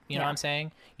it. You know what I'm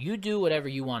saying? You do whatever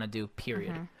you want to do,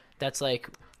 period. That's like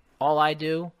all I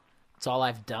do. It's all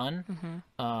I've done.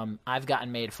 I've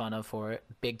gotten made fun of for it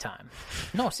big time.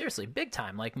 No, seriously, big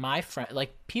time. Like my friend,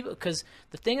 like people, because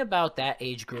the thing about that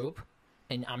age group,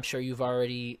 and I'm sure you've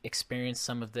already experienced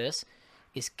some of this,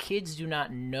 is kids do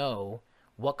not know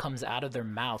what comes out of their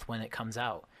mouth when it comes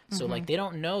out. So like they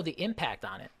don't know the impact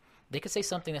on it. They could say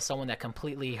something to someone that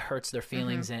completely hurts their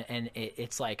feelings, and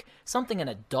it's like something an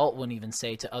adult wouldn't even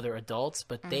say to other adults,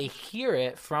 but they hear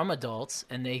it from adults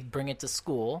and they bring it to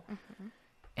school.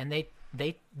 And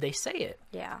they say it.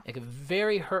 Yeah. Like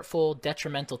very hurtful,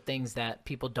 detrimental things that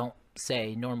people don't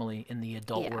say normally in the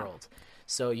adult world.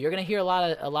 So you're gonna hear a lot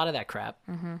of that crap,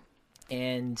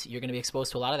 and you're gonna be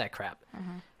exposed to a lot of that crap.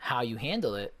 How you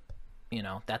handle it,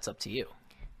 that's up to you.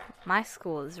 My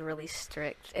school is really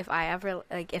strict. If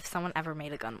someone ever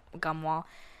made a gum wall,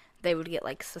 they would get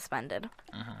like suspended.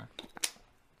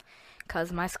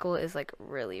 Because my school is like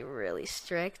really, really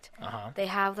strict. They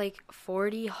have like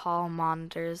 40 hall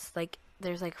monitors. Like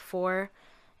there's like 4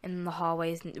 in the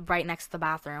hallways right next to the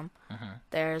bathroom.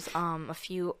 There's a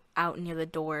few out near the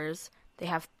doors. They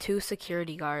have 2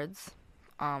 security guards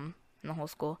in the whole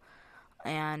school,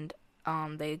 and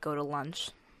they go to lunch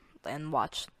and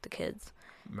watch the kids.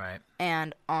 Right.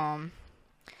 And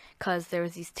because there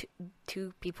was these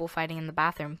two people fighting in the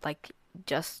bathroom like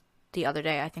just the other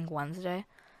day, I think Wednesday.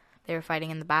 They were fighting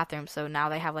in the bathroom, so now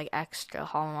they have like extra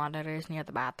hall monitors near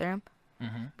the bathroom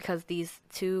because these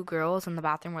 2 girls in the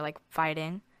bathroom were like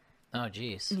fighting. Oh,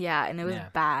 jeez. Yeah, and it was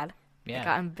bad. Yeah. I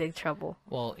got in big trouble.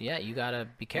 Well, yeah, you gotta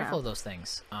be careful of those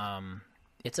things.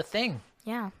 It's a thing.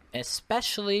 Yeah.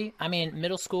 Especially, I mean,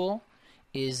 middle school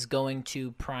is going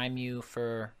to prime you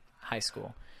for high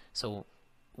school. So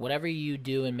whatever you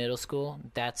do in middle school,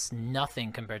 that's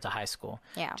nothing compared to high school.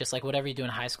 Yeah. Just like whatever you do in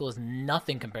high school is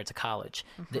nothing compared to college.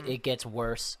 It gets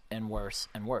worse and worse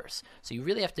and worse. So you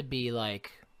really have to be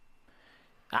like,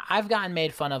 I've gotten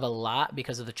made fun of a lot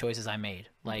because of the choices I made.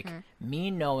 Like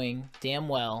me knowing damn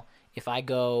well if I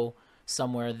go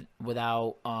somewhere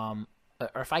without, or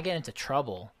if I get into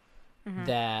trouble,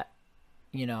 that,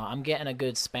 you know, I'm getting a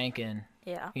good spanking,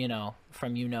 Yeah. you know,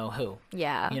 from you know who.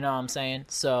 Yeah. You know what I'm saying?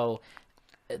 So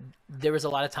there was a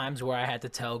lot of times where I had to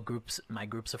tell my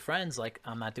groups of friends, like,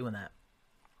 I'm not doing that.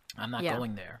 I'm not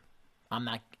going there. I'm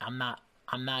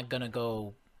not gonna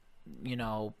go, you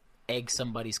know, egg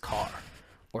somebody's car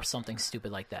or something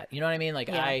stupid like that. You know what I mean?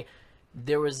 Like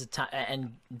there was a time,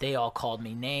 and they all called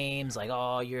me names, like,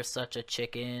 oh, you're such a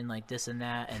chicken, like this and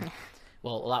that, and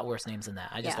well, a lot worse names than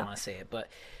that. I just don't want to say it, but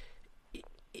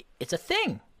it's a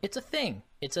thing. It's a thing.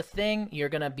 It's a thing. You're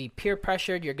going to be peer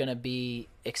pressured. You're going to be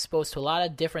exposed to a lot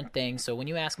of different things. So when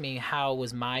you ask me how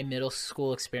was my middle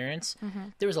school experience,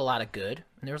 there was a lot of good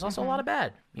and there was also a lot of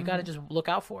bad. You got to just look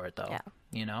out for it though. Yeah.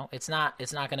 You know, it's not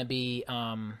going to be,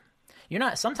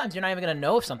 sometimes you're not even going to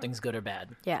know if something's good or bad.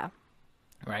 Yeah.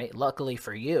 Right? Luckily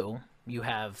for you, you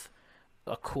have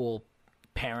a cool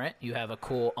parent. You have a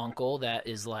cool uncle that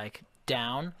is like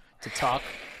down to talk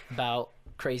about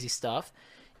crazy stuff.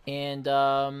 And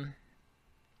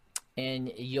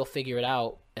you'll figure it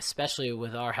out, especially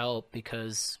with our help,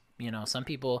 because, you know, some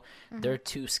people, they're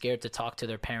too scared to talk to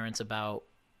their parents about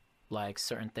like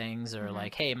certain things, or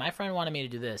like, hey, my friend wanted me to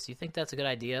do this. You think that's a good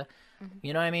idea?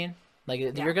 You know what I mean? Like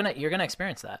you're going to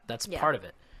experience that. That's part of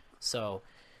it. So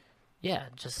yeah,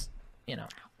 just, you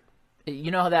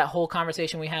know that whole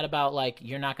conversation we had about like,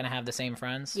 you're not going to have the same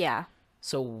friends. Yeah.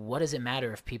 So what does it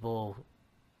matter if people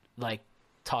like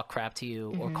talk crap to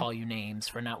you or call you names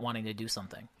for not wanting to do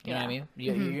something? You know what I mean?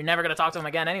 You're never going to talk to them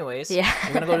again anyways. Yeah.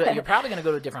 You're probably going to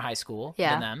go to a different high school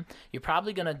Yeah. than them. You're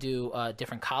probably going to do a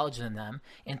different college than them.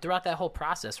 And throughout that whole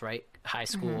process, right, high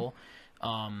school,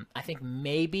 I think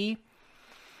maybe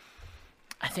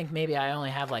I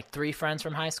only have like 3 friends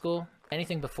from high school.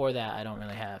 Anything before that, I don't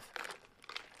really have.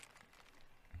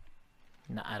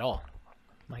 Not at all.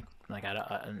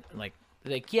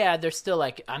 Yeah, they're still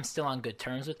like, I'm still on good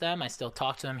terms with them. I still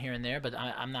talk to them here and there, but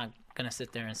I'm not going to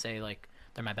sit there and say like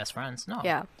they're my best friends. No.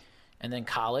 Yeah. And then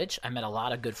college, I met a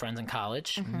lot of good friends in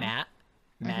college. Matt,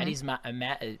 he's my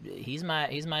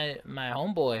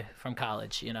homeboy from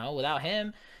college, you know. Without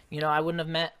him, you know, I wouldn't have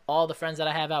met all the friends that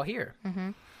I have out here.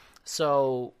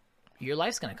 So your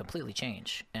life's going to completely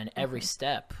change. And every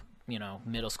step, you know,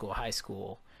 middle school, high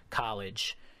school,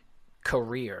 college,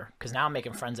 career, because now I'm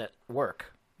making friends at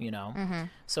work. You know,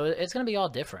 so it's going to be all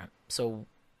different. So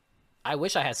I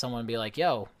wish I had someone be like,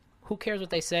 yo, who cares what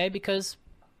they say? Because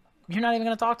you're not even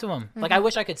going to talk to them. Like, I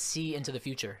wish I could see into the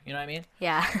future. You know what I mean?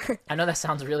 Yeah. I know that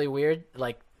sounds really weird,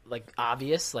 like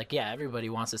obvious. Like, yeah, everybody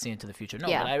wants to see into the future. No,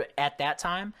 but at that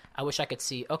time, I wish I could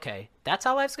see, okay, that's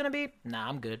how life's going to be? Nah,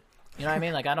 I'm good. You know what I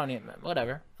mean? Like, I don't even,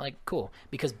 whatever. Like, cool.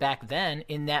 Because back then,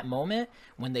 in that moment,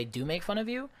 when they do make fun of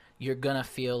you, you're going to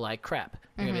feel like crap.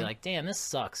 You're going to be like, damn, this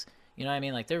sucks. You know what I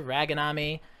mean? Like, they're ragging on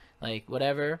me, like,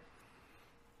 whatever.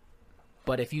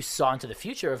 But if you saw into the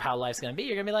future of how life's going to be,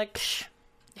 you're going to be like, psh,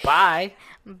 bye.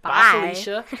 Bye,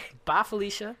 Felicia. Bye,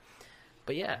 Felicia.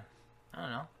 But, yeah, I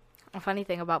don't know. A funny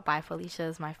thing about Bye Felicia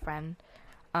is my friend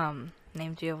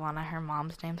named Giovanna. Her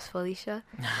mom's name's Felicia.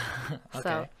 Okay.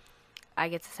 So I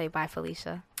get to say Bye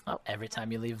Felicia. Oh, every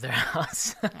time you leave their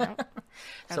house. That's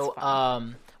So,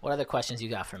 fun. what other questions you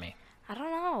got for me? I don't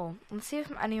know. Let's see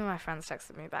if any of my friends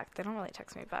texted me back. They don't really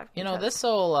text me back. You know, because- this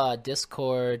whole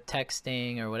Discord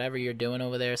texting or whatever you're doing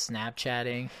over there,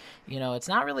 Snapchatting, you know, it's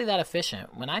not really that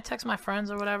efficient. When I text my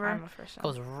friends or whatever, I'm it efficient.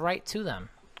 goes right to them,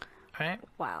 right?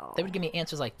 Wow. They would give me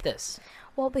answers like this.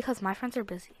 Well, because my friends are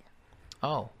busy.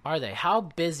 Oh, are they? How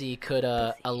busy could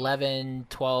a 11,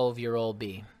 12-year-old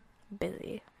be?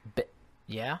 Busy.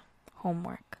 Yeah?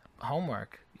 Homework.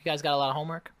 Homework. You guys got a lot of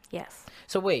homework? Yes.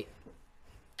 So wait,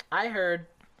 I heard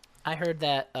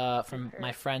that from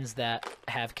my friends that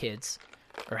have kids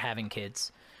or having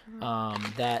kids,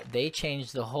 that they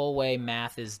changed the whole way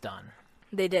math is done.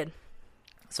 They did.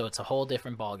 So it's a whole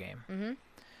different ballgame.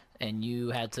 And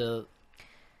you had to.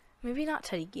 Maybe not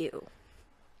to you,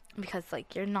 because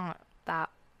like you're not that.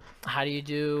 How do you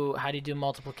do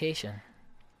multiplication?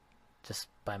 Just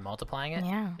by multiplying it?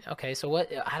 Yeah. Okay, so what?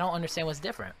 I don't understand what's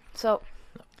different. So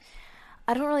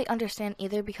I don't really understand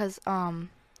either because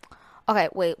Okay,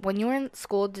 wait. When you were in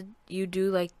school, did you do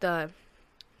like the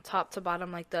top to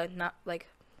bottom, like the not like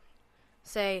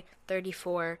say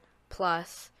 34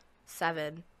 plus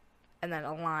 7, and then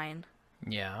a line?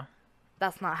 Yeah.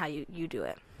 That's not how you do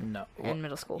it No. in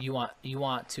middle school. You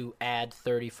want to add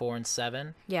 34 and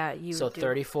 7? Yeah, you So do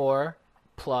 34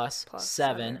 plus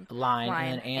 7, 7, line,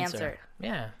 and then answer.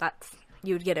 Yeah. That's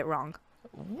you would get it wrong.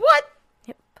 What?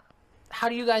 Yep. How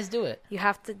do you guys do it? You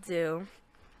have to do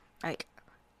like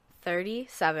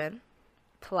 37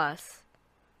 plus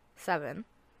 7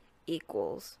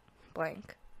 equals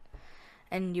blank,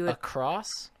 and you would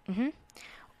Across?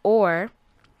 or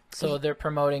So they're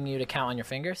promoting you to count on your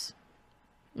fingers?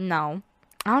 no,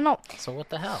 I don't know. So what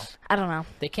the hell? I don't know.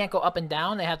 They can't go up and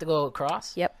down? They have to go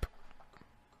across? Yep.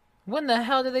 When the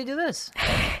hell did they do this?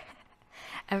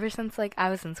 Ever since like I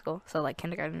was in school, so like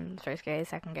kindergarten, first grade,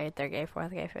 second grade, third grade, fourth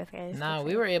grade, fifth grade. No,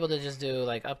 we were able to just do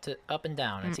like up and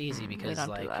down. It's easy because don't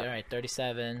do like that. all right,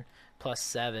 37 plus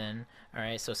 7. All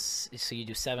right, so you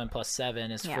do 7 plus 7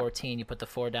 is 14. You put the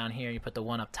 4 down here, you put the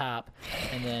 1 up top,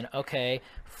 and then okay,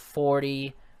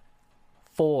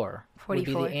 44 would be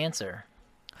the 44. answer.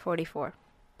 44.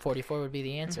 44 would be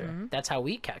the answer. That's how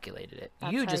we calculated it.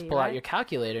 That's You how just you pull out write? your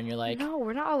calculator and you're like, No,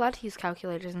 we're not allowed to use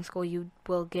calculators in school. You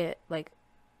will get like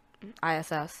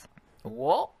ISS.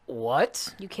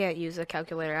 What? You can't use a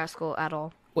calculator at school at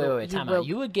all. Wait, time out.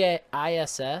 You would get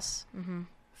ISS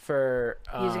for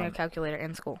using a calculator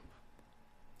in school.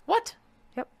 what?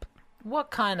 Yep. What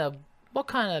kind of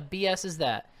BS is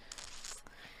that?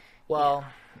 Well,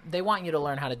 they want you to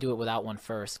learn how to do it without one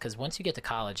first, because once you get to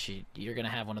college, you're gonna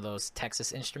have one of those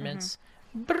Texas Instruments.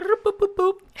 Boop, boop, boop,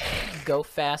 boop. Go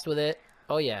fast with it.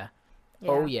 Oh yeah.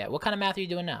 Oh yeah. What kind of math are you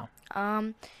doing now?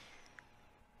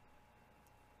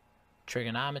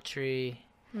 Trigonometry,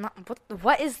 Not,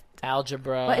 what is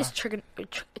algebra. what is Triangles.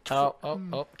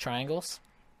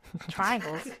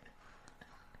 triangles?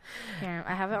 Here,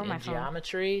 I have it on my phone.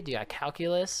 Geometry. Do you got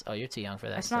calculus? Oh, you're too young for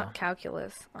that. It's still. not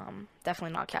calculus.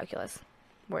 Definitely not calculus.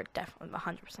 We're definitely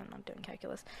 100% not doing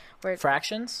calculus. We're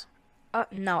Fractions.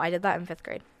 no, I did that in 5th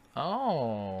grade.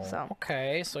 Oh. So.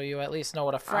 Okay, so you at least know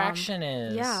what a fraction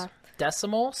is. yeah.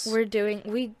 Decimals. We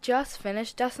just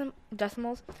finished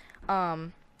decimals.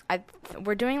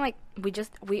 We're doing like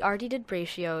we already did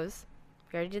ratios.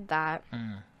 We already did that.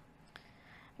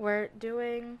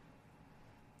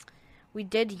 We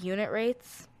did unit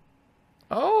rates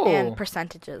Oh. and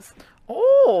percentages.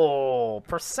 Oh,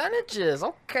 percentages.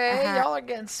 Okay, Uh-huh. y'all are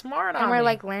getting smart on And we're me.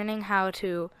 like learning how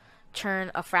to turn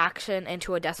a fraction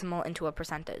into a decimal into a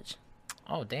percentage.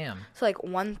 Oh, damn. So like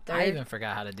 1/3. I even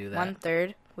forgot how to do that.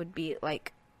 1/3 would be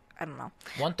like, I don't know.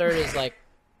 1/3 is like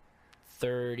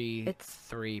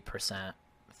 33%.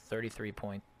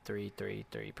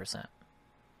 33.333%.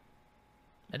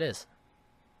 It is.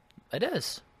 It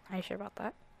is. Are you sure about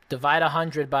that? Divide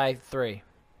 100 by 3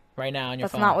 right now on your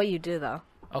That's phone. not what you do though.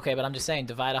 Okay, but I'm just saying,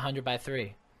 divide 100 by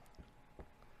 3.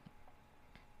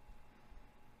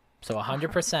 So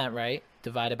 100%, right?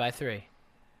 Divided by 3.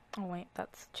 Oh wait,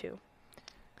 that's 2.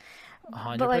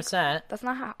 100%. That's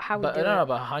not how we But do no, it.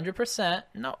 but 100%.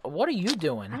 No, what are you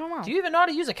doing? I don't know. Do you even know how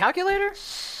to use a calculator?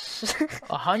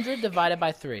 100 divided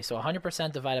by 3. So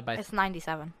 100% divided by 3. It's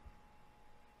 97.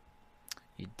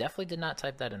 You definitely did not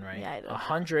type that in right. Yeah, I did.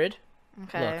 100.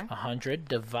 Okay. Look, 100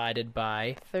 divided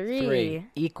by 3. 3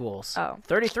 equals Oh.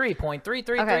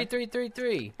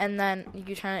 33.3333333. And then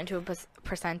you turn it into a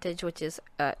percentage, which is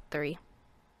 3.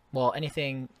 Well,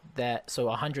 anything so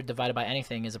 100 divided by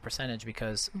anything is a percentage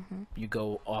because Mm-hmm. you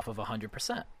go off of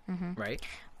 100%, right?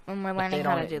 And we're they learning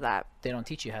how to don't- do that. They don't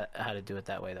teach you how to do it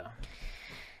that way, though.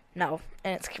 No,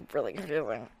 and it's really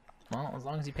confusing. Well, as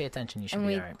long as you pay attention, you should And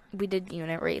be all right. we did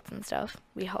unit rates and stuff.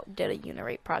 We did a unit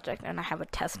rate project, and I have a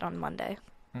test on Monday.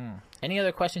 Any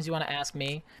other questions you want to ask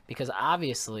me? Because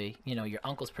obviously, your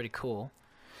uncle's pretty cool.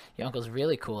 Your uncle's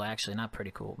really cool, actually. Not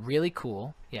pretty cool. Really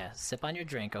cool. Yeah, sip on your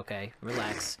drink, okay?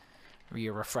 Relax.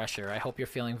 Your refresher. I hope you're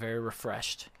feeling very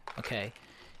refreshed. Okay.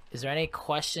 Is there any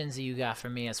questions that you got for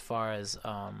me as far as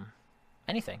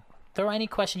anything? Throw any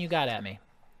question you got at me.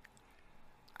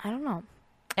 I don't know.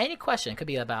 Any question. It could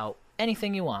be about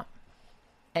anything you want.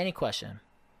 Any question.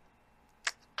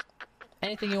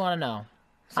 Anything you want to know.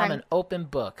 So I'm an open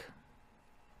book.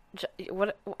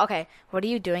 What? Okay, what are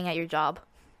you doing at your job?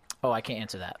 Oh, I can't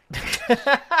answer that.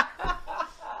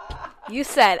 You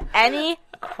said any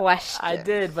question. I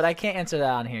did, but I can't answer that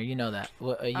on here. You know that.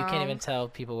 You can't even tell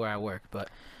people where I work. But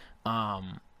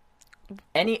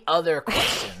any other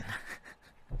question?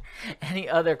 Any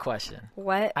other question?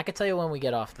 What? I could tell you when we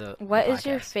get off the. What the is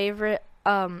your podcast. favorite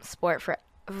sport for?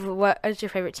 What is your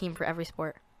favorite team for every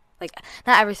sport? Like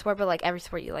not every sport, but like every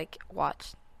sport you like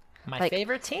watch. My Like,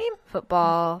 favorite team?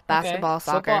 Football, basketball, Okay.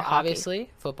 soccer, Football, hockey.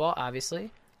 obviously. Football,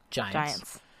 obviously. Giants.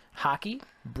 Giants. Hockey,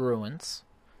 Bruins.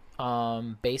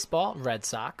 Baseball, Red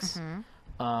Sox.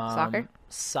 Soccer?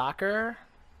 Soccer,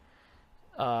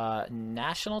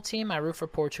 national team, I root for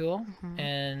Portugal.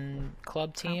 And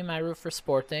club team, I root for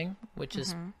Sporting, which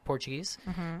is Portuguese.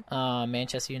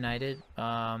 Manchester United.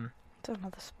 It's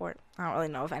another sport. I don't really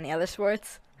know of any other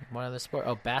sports. What other sport?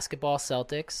 Oh, basketball,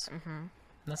 Celtics.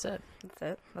 That's it. That's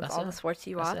it. That's That's all it. the sports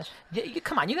you That's watch. it. You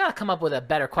come on, you gotta come up with a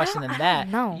better question than that.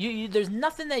 know. There's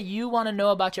nothing that you want to know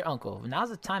about your uncle. Now's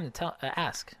the time to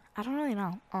ask. I don't really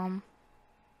know.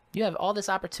 You have all this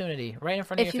opportunity right in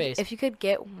front of your face. If you could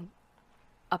get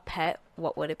a pet,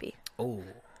 what would it be? Oh,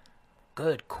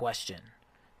 good question.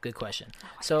 Good question.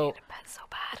 So, Get a pet so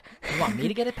bad. you want me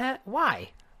to get a pet? Why?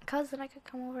 Because then I could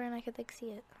come over and I could like see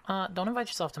it. Don't invite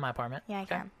yourself to my apartment. Yeah, I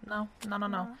okay? can. No.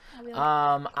 I'll be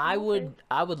like,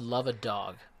 I would love a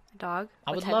dog. a dog.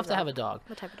 I What would type love of to have a dog.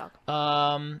 What type of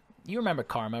dog? You remember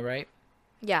Karma, right?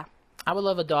 Yeah. I would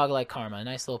love a dog like Karma, a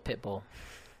nice little pit bull.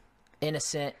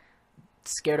 Innocent,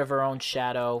 scared of her own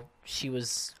shadow. She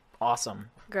was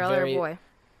awesome. Girl or boy?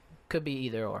 Could be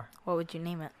either or. What would you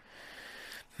name it?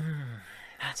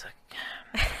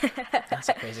 That's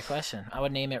a crazy question. I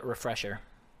would name it Refresher.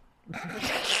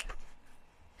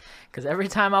 Because every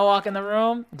time I walk in the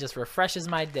room, it just refreshes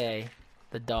my day.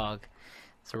 The dog.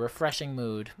 It's a refreshing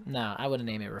mood. No, I wouldn't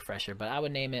name it Refresher, but I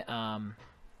would name it, I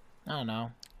don't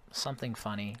know, something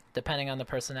funny, depending on the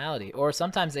personality. Or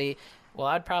sometimes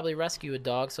I'd probably rescue a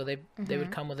dog, so they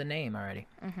would come with a name already.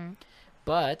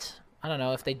 But, I don't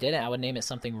know, if they didn't, I would name it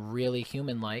something really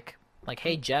human-like. Like,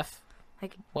 hey, Jeff,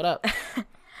 Like what up?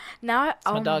 now, It's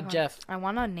my dog, Jeff. I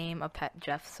want to name a pet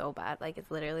Jeff so bad. Like it's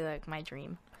literally like my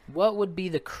dream. What would be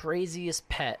the craziest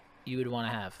pet you would want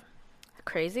to have?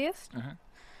 Craziest?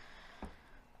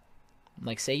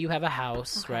 Like, say you have a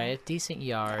house, right? A decent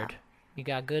yard. You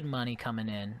got good money coming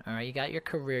in, all right? You got your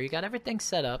career. You got everything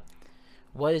set up.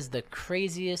 What is the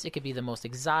craziest? It could be the most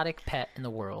exotic pet in the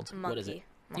world. What is it? Monkey.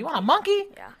 You want a monkey?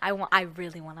 Yeah, I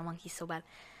really want a monkey so bad.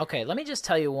 Okay, let me just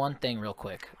tell you one thing real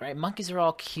quick, right? Monkeys are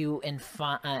all cute and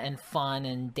fun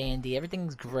and dandy.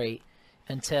 Everything's great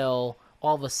until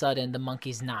all of a sudden the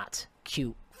monkey's not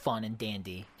cute, fun, and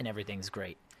dandy, and everything's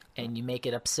great. And you make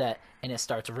it upset, and it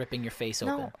starts ripping your face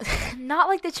open. No, not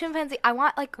like the chimpanzee. I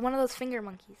want like one of those finger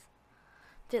monkeys.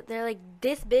 They're like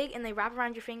this big and they wrap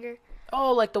around your finger.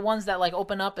 Oh, like the ones that like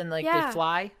open up and like Yeah. they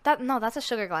fly? That's a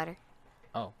sugar glider.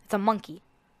 Oh, It's a monkey.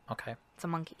 okay. It's a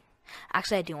monkey.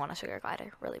 Actually, I do want a sugar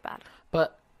glider really bad.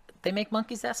 But they make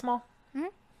monkeys that small?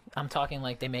 I'm talking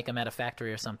like they make them at a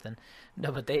factory or something.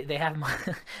 No, but they have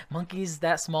monkeys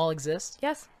that small exist?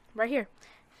 Yes, right here.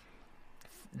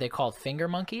 They're called finger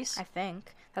monkeys? I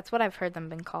think that's what I've heard them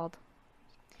been called.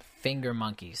 Finger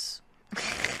monkeys.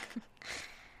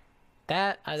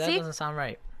 That See? doesn't sound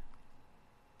right.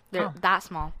 They're Huh. that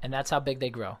small. And that's how big they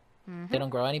grow. They don't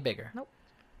grow any bigger. Nope.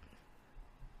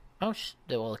 Oh,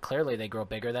 well, clearly they grow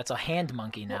bigger. That's a hand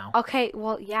monkey now. Okay,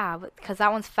 well, yeah, because that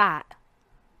one's fat.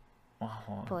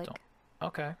 Oh, But, like- don't-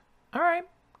 okay. All right.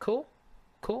 Cool.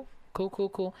 I want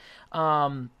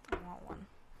one.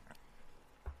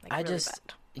 Like, I really just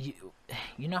bad.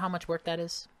 you know how much work that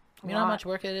is. You know how Lot. much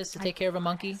work it is to take care of a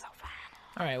monkey. So bad.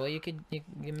 All right. Well, you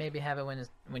maybe have it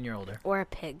when you're older. Or a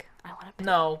pig. I want a pig.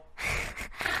 No.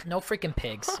 No freaking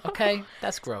pigs. Okay,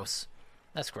 that's gross.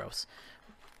 That's gross.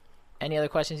 Any other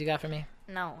questions you got for me?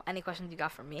 No. Any questions you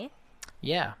got for me?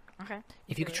 Yeah. Okay.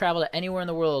 If you could travel to anywhere in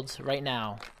the world right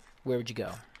now, where would you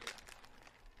go?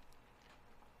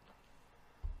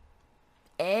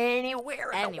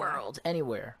 Anywhere in the world.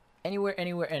 Anywhere.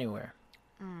 Anywhere.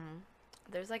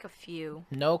 There's like a few.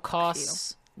 No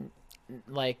costs.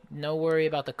 Like, no worry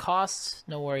about the costs.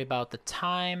 No worry about the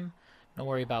time. No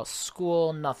worry about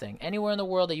school. Nothing. Anywhere in the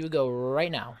world that you would go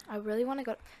right now. I really want to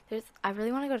go. I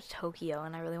really want to go to Tokyo,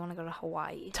 and I really want to go to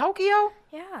Hawaii. Tokyo?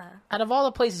 Yeah. Out of all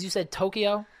the places you said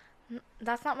Tokyo?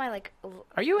 That's not my like.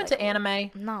 Are you into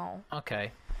anime? No.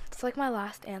 Okay. It's like my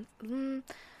last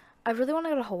I really want to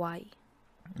go to Hawaii.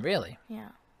 Really? Yeah.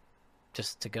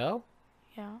 Just to go?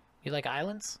 Yeah. You like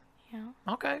islands? Yeah.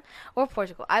 Okay. Or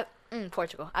Portugal.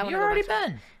 Portugal. I want You to go already back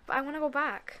been. But I want to go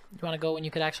back. You want to go when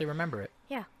you could actually remember it?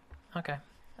 Yeah. Okay.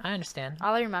 I understand.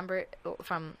 All I remember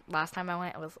from last time I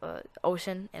went was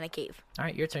ocean and a cave. All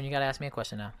right, your turn. You got to ask me a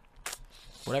question now.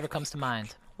 Whatever comes to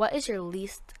mind. What is your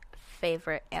least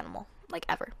favorite animal? Like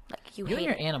ever? Like you You and hate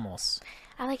your it. animals.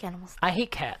 I like animals. I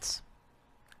hate cats.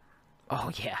 Oh,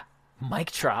 yeah.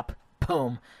 Mic drop.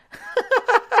 Boom.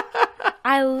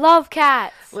 I love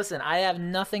cats. Listen, I have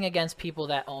nothing against people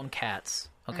that own cats,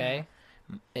 okay?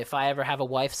 If I ever have a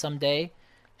wife someday,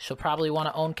 she'll probably want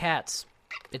to own cats.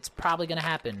 It's probably going to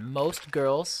happen. Most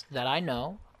girls that I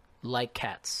know like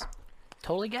cats.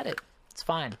 Totally get it. It's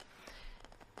fine.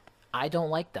 I don't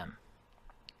like them.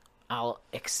 I'll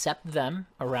accept them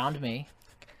around me,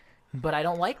 but I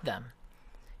don't like them.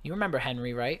 You remember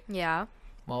Henry, right? Yeah.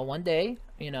 Well, one day,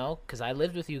 because I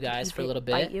lived with you guys for a little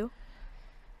bit. Bite you?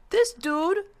 This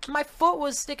dude, my foot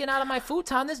was sticking out of my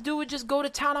futon. This dude would just go to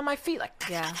town on my feet, like,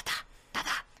 Yeah.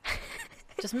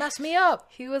 just mess me up.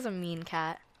 He was a mean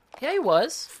cat. Yeah, he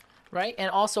was, right? And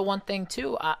also one thing,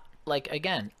 too,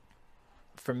 again,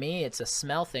 for me, it's a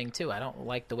smell thing, too. I don't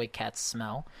like the way cats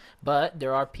smell. But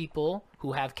there are people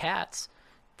who have cats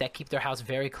that keep their house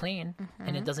very clean,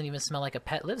 and it doesn't even smell like a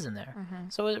pet lives in there.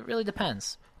 So it really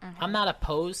depends. I'm not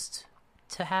opposed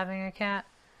to having a cat.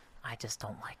 I just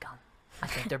don't like them. I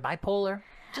think they're bipolar.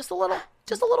 Just a little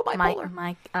bipolar.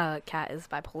 My cat is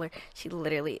bipolar. She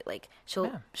literally,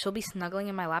 she'll be snuggling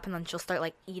in my lap, and then she'll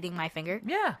start, eating my finger.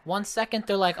 Yeah. 1 second,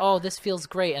 they're like, oh, this feels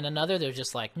great. And another, they're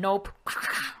just like, nope.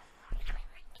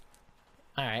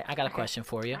 All right, I got a question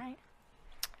for you. All right.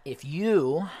 If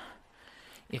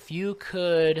you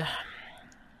could,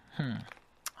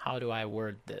 how do I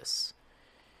word this?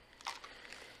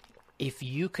 If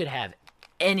you could have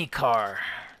any car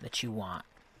that you want,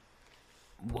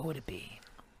 what would it be?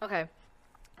 Okay.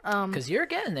 Because you're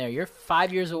getting there. You're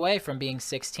 5 years away from being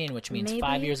 16, which means 5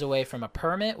 Maybe. years away from a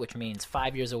permit, which means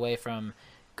 5 years away from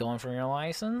going for your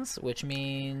license, which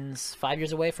means 5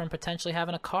 years away from potentially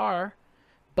having a car.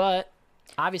 But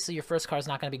obviously your first car is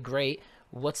not going to be great.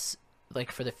 What's,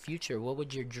 for the future, what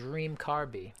would your dream car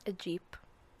be? A Jeep.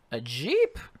 A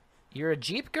Jeep? You're a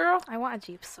Jeep girl? I want a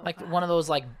Jeep so bad. One of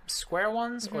those, square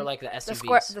ones or, the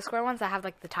SUVs? The square ones that have,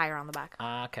 the tire on the back.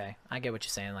 Okay. I get what you're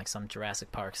saying, some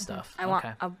Jurassic Park stuff. I want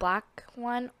a black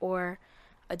one or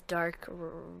a dark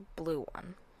blue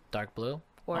one. Dark blue?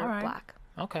 Or All right. black.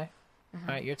 Okay. All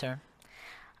right, your turn.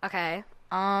 Okay.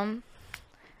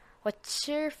 What's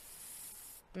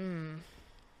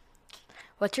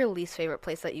your least favorite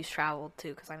place that you've traveled to?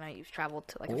 Because I know you've traveled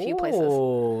to a few places.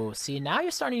 Oh, see, now you're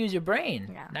starting to use your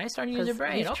brain. Yeah. Now you're starting to use your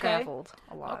brain. We've Okay. traveled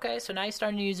a lot. Okay, so now you're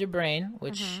starting to use your brain,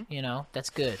 which, that's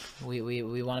good. We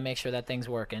want to make sure that thing's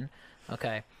working.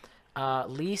 Okay.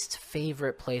 Least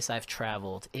favorite place I've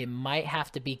traveled. It might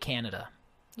have to be Canada.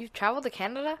 You've traveled to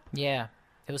Canada? Yeah,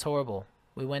 it was horrible.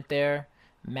 We went there,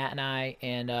 Matt and I,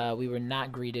 and we were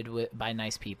not greeted by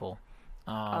nice people.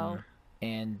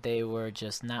 And they were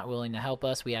just not willing to help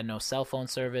us. We had no cell phone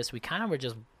service. We kind of were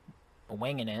just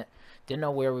winging it. Didn't know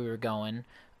where we were going.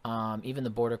 Even the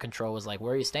border control was like,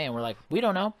 where are you staying? We're like, we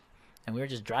don't know. And we were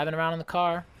just driving around in the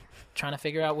car trying to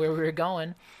figure out where we were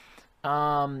going.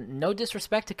 No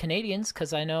disrespect to Canadians,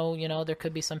 because I know, there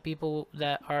could be some people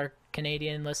that are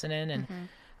Canadian listening.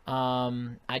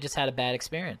 And I just had a bad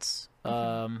experience.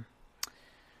 Other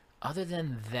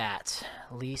than that,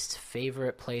 least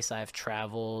favorite place I've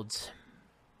traveled...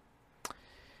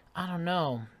 I don't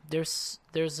know. There's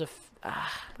a...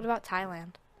 What about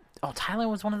Thailand? Oh, Thailand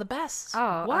was one of the best.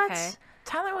 Oh, what? okay.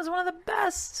 Thailand was one of the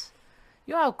best.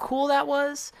 You know how cool that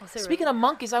was? Speaking of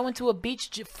monkeys, I went to a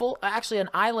beach actually an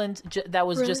island that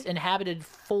was just inhabited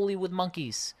fully with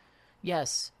monkeys.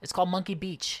 Yes, it's called Monkey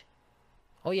Beach.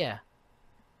 Oh yeah,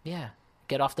 yeah.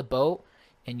 Get off the boat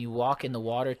and you walk in the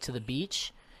water to the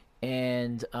beach,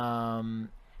 and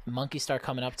monkeys start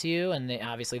coming up to you, and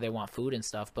they want food and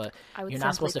stuff, but you're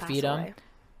not supposed to feed them.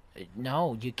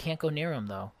 No, you can't go near them,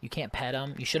 though. You can't pet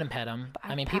them. You shouldn't pet them.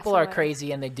 I mean, people are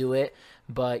crazy and they do it,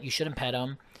 but you shouldn't pet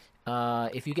them.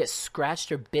 If you get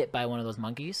scratched or bit by one of those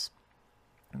monkeys,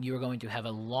 you are going to have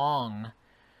a long,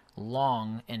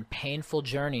 long and painful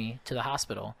journey to the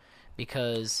hospital,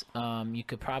 because you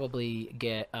could probably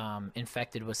get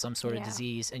infected with some sort of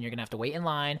disease, and you're going to have to wait in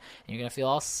line, and you're going to feel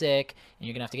all sick, and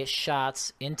you're going to have to get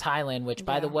shots in Thailand, which,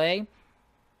 by the way,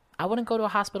 I wouldn't go to a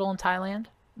hospital in Thailand.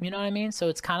 You know what I mean? So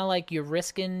it's kind of like you're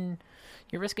risking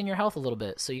your health a little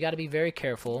bit. So you got to be very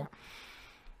careful.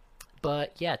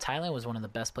 But, yeah, Thailand was one of the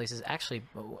best places. Actually,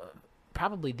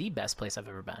 probably the best place I've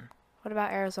ever been. What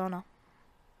about Arizona?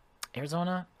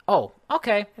 Arizona? Oh,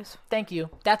 okay. Thank you.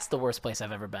 That's the worst place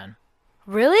I've ever been.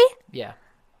 Really? Yeah.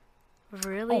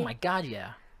 Really? Oh my God,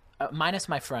 yeah. Minus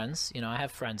my friends, I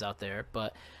have friends out there,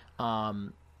 but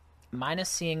minus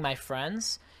seeing my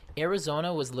friends,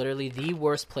 Arizona was literally the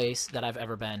worst place that I've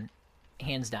ever been,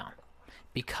 hands down,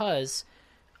 because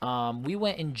we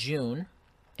went in June,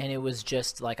 and it was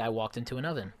just like I walked into an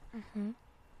oven.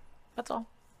 That's all.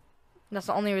 That's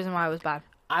the only reason why it was bad.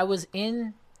 I was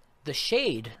in the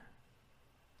shade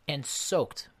and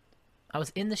soaked. I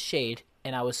was in the shade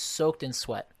and I was soaked in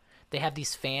sweat They have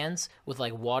these fans with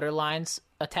like water lines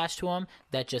attached to them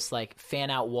that just like fan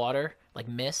out water, like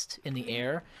mist in the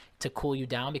air to cool you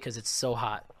down because it's so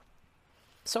hot.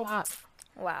 So hot.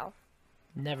 Wow.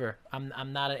 Never. I'm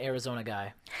not an Arizona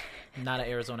guy. I'm not an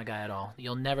Arizona guy at all.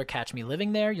 You'll never catch me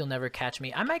living there. You'll never catch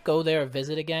me. I might go there or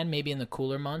visit again, maybe in the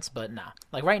cooler months, but nah.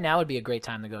 Like right now would be a great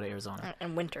time to go to Arizona.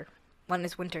 And winter. When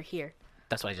is winter here?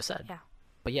 That's what I just said. Yeah.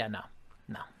 But yeah, no.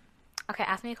 Okay,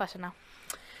 ask me a question now.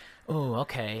 Oh,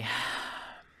 okay.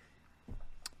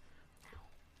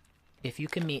 If you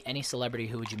could meet any celebrity,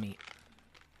 who would you meet?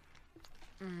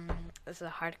 This is a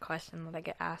hard question that I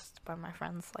get asked by my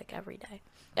friends like every day.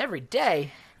 Every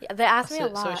day? Yeah, they ask me a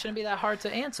So lot. it shouldn't be that hard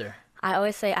to answer. I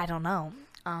always say I don't know.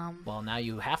 Well, now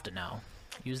you have to know.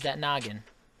 Use that noggin.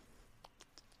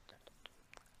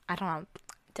 I don't know.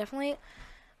 Definitely.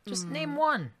 Just name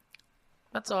one.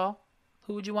 That's all.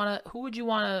 Who would you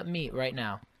wanna meet right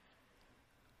now?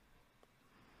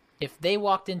 If they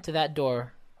walked into that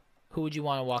door, who would you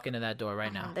want to walk into that door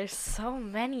right now? There's so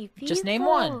many people. Just name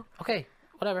one. Okay,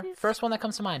 whatever. First one that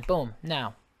comes to mind. Boom.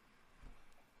 Now.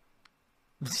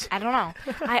 I don't know.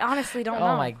 I honestly don't know.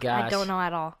 Oh my gosh. I don't know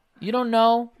at all. You don't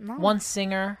know No. one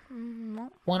singer, No.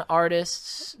 one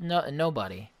artist,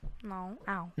 nobody. No.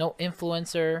 Ow. No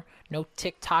influencer, no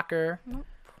TikToker. Nope.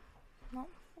 Nope.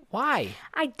 Why?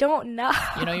 I don't know.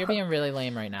 You know, you're being really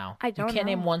lame right now. I don't You can't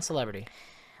name know. one celebrity.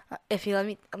 If you let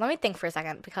me think for a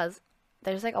second, because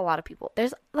there's like a lot of people.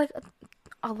 There's like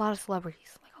a lot of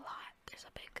celebrities. Like a lot. There's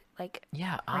a big like.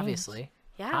 Yeah, obviously.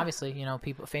 Yeah. Obviously, you know,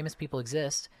 famous people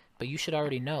exist, but you should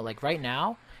already know. Like right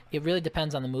now, it really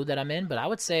depends on the mood that I'm in, but I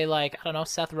would say like, I don't know,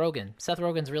 Seth Rogen. Seth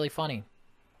Rogen's really funny.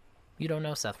 You don't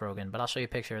know Seth Rogen, but I'll show you a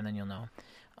picture and then you'll know.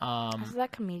 Is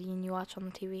that comedian you watch on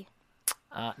the TV?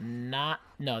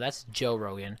 No, that's Joe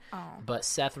Rogan. Oh. But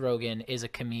Seth Rogen is a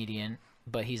comedian,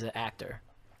 but he's an actor.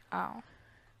 Oh.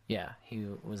 Yeah, he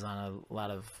was on a lot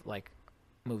of like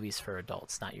movies for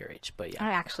adults, not your age, but yeah.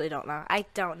 I actually don't know. I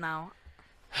don't know.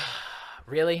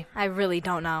 Really? I really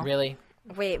don't know. Really?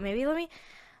 Wait, maybe let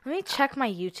me check my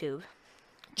YouTube.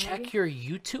 Check your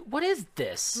YouTube. What is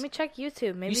this? Let me check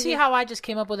YouTube. Maybe You see how I just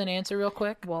came up with an answer real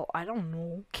quick? Well, I don't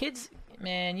know. Kids,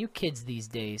 man, you kids these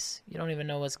days, you don't even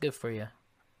know what's good for you.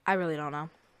 I really don't know.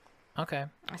 Okay.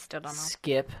 I still don't know.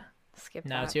 Skip. Skip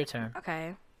Now that. it's your turn.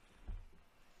 Okay.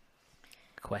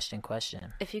 Question.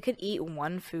 If you could eat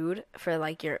one food for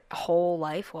like your whole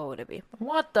life, what would it be?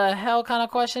 What the hell kind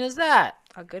of question is that?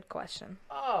 A good question.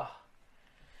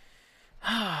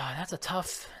 That's a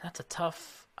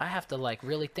tough. I have to like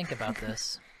really think about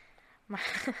this.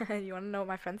 You want to know what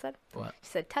my friend said? What? She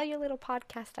said, "Tell your little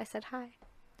podcast I said hi."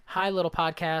 Hi, little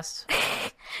podcast.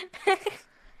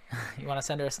 You want to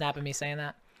send her a snap of me saying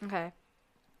that? Okay.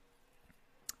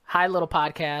 Hi, little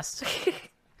podcast.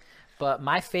 But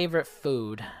my favorite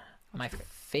food, the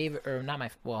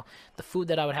food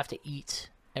that I would have to eat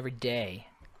every day.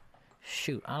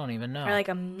 Shoot, I don't even know. Or like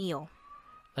a meal.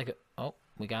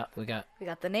 We got. We got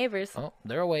the neighbors. Oh,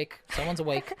 they're awake. Someone's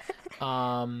awake.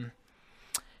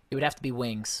 It would have to be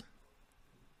wings.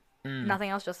 Nothing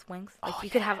else, just wings. Like you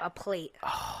could have a plate.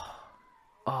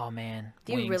 Oh man,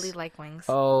 Do wings. you really like wings?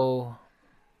 Oh,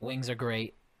 wings are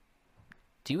great.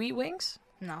 Do you eat wings?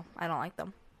 No, I don't like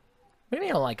them. What do you mean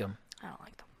you don't like them? I don't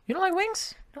like them. You don't like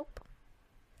wings Nope.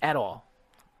 at all?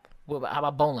 How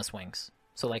about boneless wings?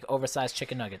 So like oversized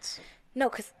chicken nuggets.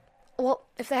 No, well,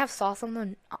 if they have sauce on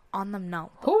them,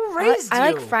 no. Who raised I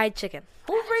you? like fried chicken.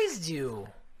 Who raised you?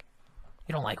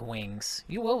 You don't like wings.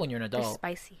 You will when you're an They're adult.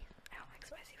 spicy. I don't like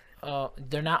spicy food.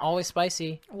 They're not always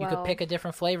spicy. You could Well- pick a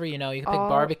different flavor. You know, you could pick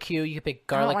barbecue. You could pick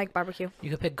I don't garlic. like barbecue. You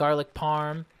could pick garlic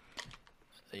parm.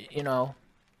 You know,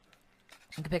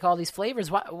 you could pick all these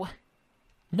flavors. Why?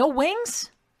 No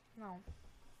wings? No.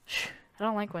 I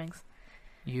don't like wings.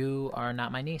 You are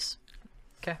not my niece.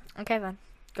 Okay. Okay then.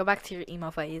 Go back to your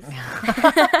emo phase.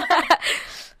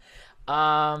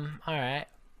 All right.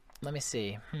 Let me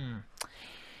see.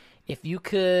 If you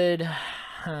could,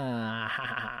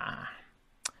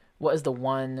 what is the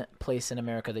one place in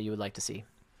America that you would like to see?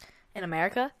 In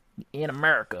America? In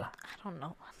America. I don't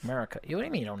know. America. What do you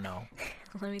mean you don't know?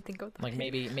 Let me think of the Like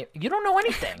maybe you don't know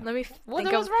anything. Let me What think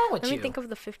the hell's of, wrong with Let you? me think of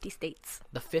the 50 states.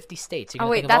 The 50 states. You're Oh,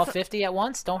 gonna wait, think of all that's- 50 at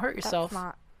once? Don't hurt yourself. That's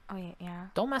not. Oh yeah.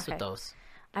 Don't mess with Okay. those.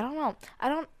 I don't know. I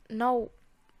don't know.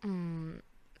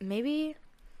 Maybe.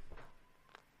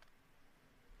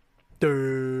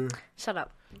 Shut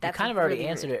up. You kind of already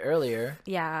answered it earlier.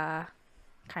 Yeah,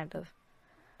 kind of.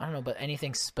 I don't know, but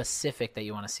anything specific that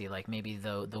you want to see, like maybe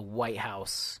the White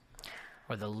House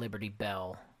or the Liberty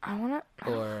Bell, I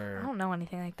or don't know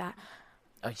anything like that.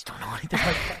 oh, you don't know anything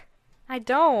like that. I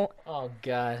don't. Oh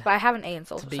God. But I have an A in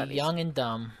social To be studies. young and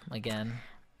dumb again.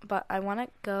 But I want to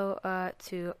go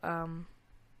to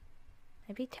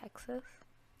maybe Texas.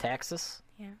 Texas.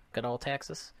 Yeah. Good old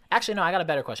Texas. Actually, no. I got a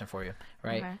better question for you.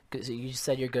 Right? Okay. Because you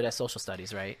said you're good at social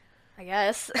studies, right? I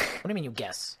guess. What do you mean you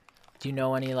guess? Do you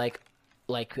know any like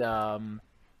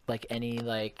any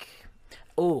like?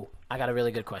 Oh, I got a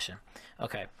really good question.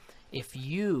 Okay, if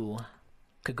you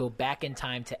could go back in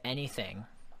time to anything,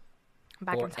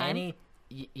 Back or in time.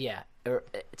 or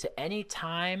to any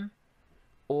time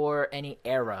or any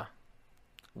era,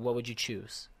 what would you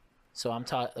choose? So I'm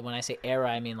talking when I say era,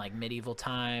 I mean like medieval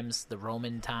times, the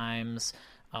Roman times,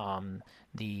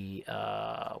 the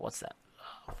what's that?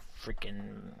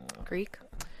 Freaking Greek.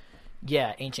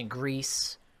 yeah, ancient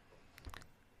Greece,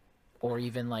 or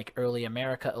even like early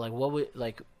America. Like what would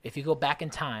like if you go back in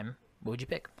time, what would you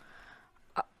pick?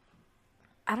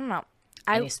 I don't know.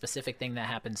 Any specific thing that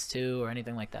happens too, or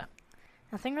anything like that?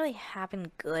 Nothing really happened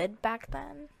good back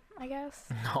then, I guess.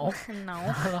 No.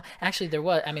 No. Actually, there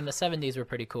was. I mean, the 70s were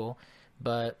pretty cool,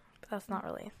 but That's not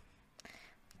really.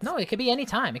 no, it could be any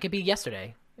time. It could be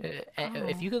yesterday.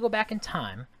 If you could go back in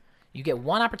time, you get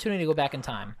one opportunity to go back in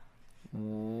time.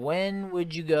 When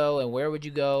would you go, and where would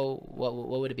you go? What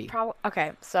would it be?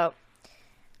 Okay, so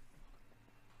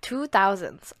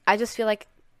 2000s. I just feel like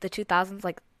the 2000s,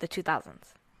 like the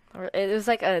 2000s. Or it was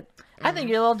like a I think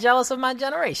you're a little jealous of my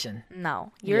generation.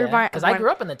 no. You were born because I grew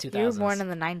up in the 2000s. You were born in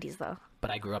the 90s though. But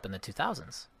I grew up in the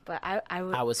 2000s. But I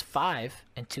I was 5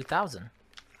 in 2000,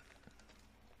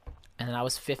 and then I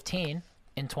was 15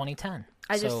 in 2010.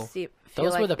 I so just feel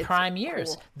those like were the it's prime years.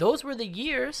 cool. Those were the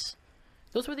years.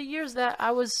 Those were the years that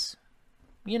I was,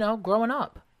 growing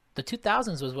up. The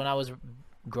 2000s was when I was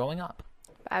growing up.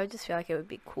 I would just feel like it would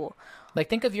be cool. Like,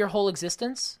 think of your whole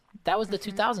existence. That was the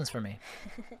Mm-hmm. 2000s for me.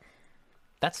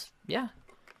 That's yeah.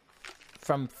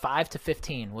 From 5 to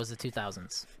 15 was the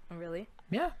 2000s. Really?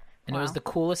 Yeah, and it was Wow. the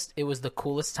coolest. It was the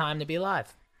coolest time to be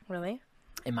alive, Really?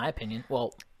 in my opinion.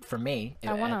 Well, for me,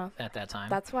 at that time.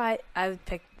 That's why I would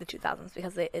pick the 2000s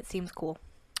because it seems cool.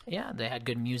 Yeah, they had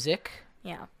good music.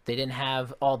 Yeah. They didn't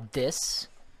have all this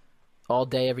all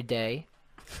day, every day.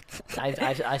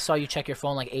 I saw you check your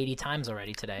phone like 80 times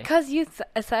already today. Because you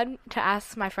said to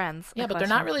ask my friends. Yeah, a but they're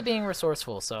not question. really being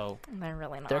resourceful, so They're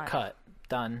really not. they're cut.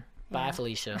 Done. Bye, Yeah.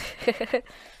 Felicia.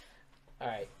 All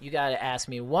right, you got to ask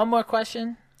me one more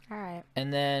question, All right.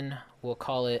 and then we'll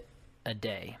call it a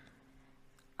day.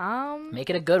 Um, Make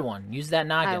it a good one. Use that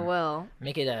noggin. I will.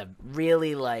 Make it a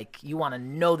really, you want to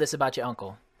know this about your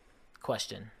uncle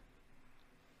question.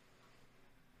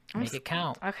 Make it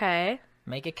count. Okay.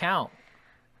 Make it count.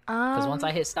 Because once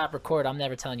I hit stop record, I'm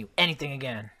never telling you anything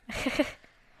again.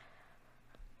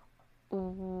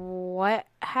 What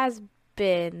has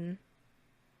been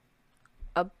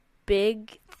a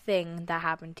big thing that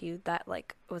happened to you that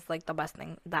was like the best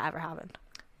thing that ever happened?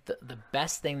 The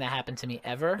best thing that happened to me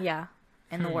ever? Yeah,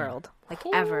 in the world, like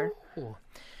ever. Ooh.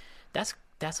 That's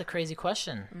a crazy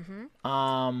question.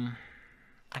 Mm-hmm.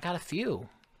 I got a few,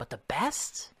 but the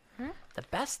best? The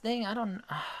best thing? I don't.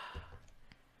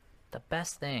 The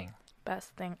best thing. Best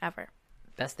thing ever.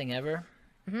 Best thing ever?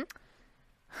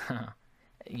 Mm-hmm.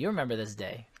 You remember this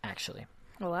day, actually.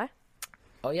 Will I?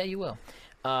 Oh, yeah, you will.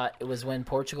 It was when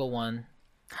Portugal won.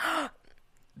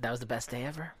 That was the best day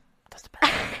ever. That's the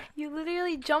best day ever. You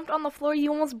literally jumped on the floor.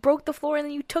 You almost broke the floor, and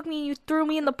then you took me and you threw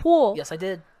me in the pool. Yes, I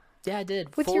did. Yeah, I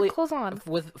did. With your clothes on.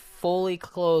 With fully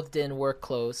clothed in work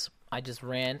clothes. I just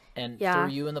ran and Yeah.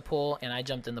 threw you in the pool, and I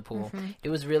jumped in the pool. It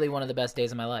was really one of the best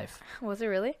days of my life. Was it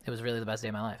really? It was really the best day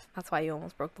of my life. That's why you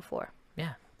almost broke the floor.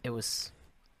 Yeah, it was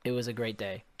a great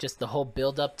day. Just the whole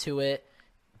build up to it,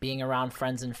 being around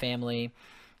friends and family,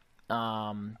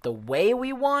 the way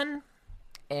we won,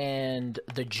 and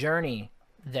the journey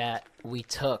that we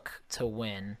took to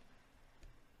win.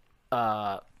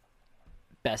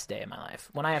 Best day of my life.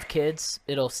 When I have kids,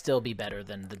 it'll still be better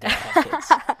than the day I have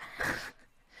kids.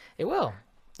 It will.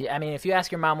 Yeah, I mean, if you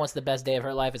ask your mom what's the best day of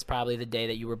her life, it's probably the day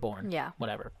that you were born. Yeah.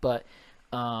 Whatever. But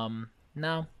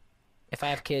no, if I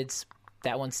have kids,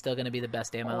 that one's still going to be the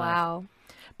best day of my life. Wow.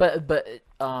 But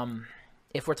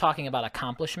if we're talking about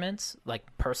accomplishments, like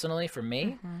personally for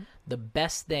me, the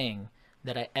best thing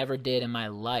that I ever did in my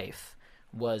life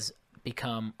was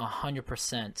become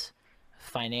 100%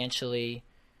 financially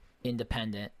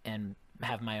independent and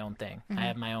have my own thing. I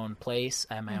have my own place.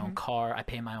 I have my own car. I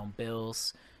pay my own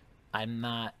bills. I'm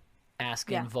not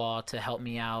asking Va to help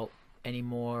me out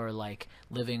anymore, or like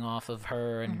living off of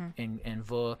her and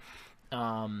Va.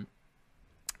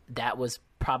 That was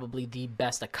probably the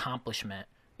best accomplishment.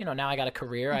 Now I got a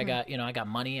career. I got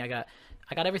money. I got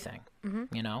everything.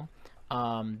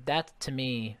 That to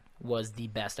me was the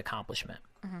best accomplishment?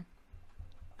 Mm-hmm.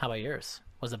 How about yours?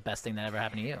 What was the best thing that ever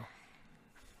happened to you?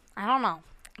 I don't know.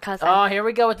 Oh, here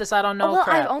we go with this I don't know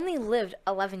crap. I've only lived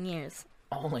 11 years.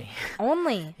 Only.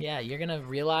 Only. Yeah, you're going to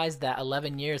realize that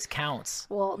 11 years counts.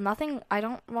 Well, nothing. I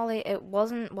don't really. It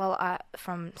wasn't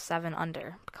from 7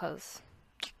 under because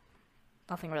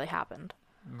nothing really happened.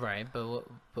 Right, but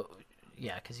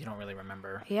yeah, because you don't really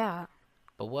remember. Yeah.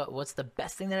 But what's the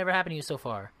best thing that ever happened to you so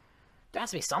far? There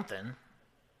has to be something.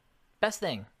 Best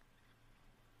thing.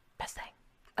 Best thing.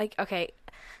 Like, okay,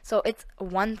 so it's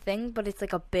one thing, but it's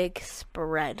like a big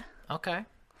spread. Okay.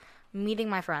 Meeting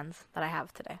my friends that I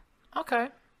have today. Okay.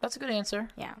 That's a good answer.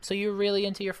 Yeah. So you're really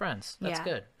into your friends. That's Yeah.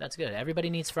 good. That's good. Everybody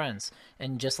needs friends.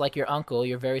 And just like your uncle,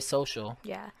 you're very social.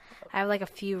 Yeah. I have like a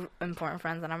few important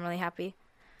friends and I'm really happy.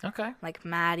 Okay. Like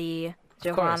Maddie,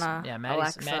 Of course. Johanna, Yeah,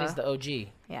 Alexa. Maddie's the OG.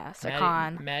 Yeah,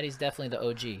 Sirkan. Maddie's definitely the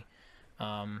OG.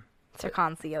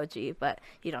 Sirkan's the OG, but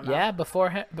you don't know. Yeah, before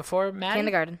Maddie?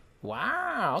 Kindergarten.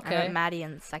 Wow, I okay. met Maddie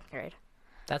in 2nd grade.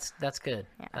 That's good.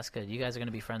 Yeah. That's good. You guys are going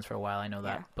to be friends for a while. I know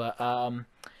that. Yeah. But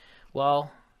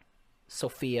well,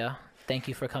 Sophia, thank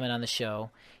you for coming on the show.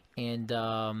 And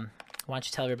why don't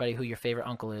you tell everybody who your favorite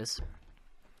uncle is?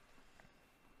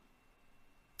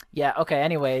 Yeah. Okay.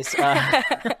 Anyways. All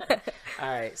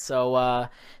right. So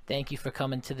thank you for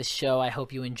coming to the show. I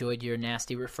hope you enjoyed your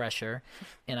nasty refresher,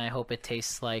 and I hope it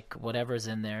tastes like whatever's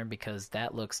in there because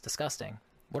that looks disgusting.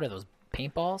 What are those?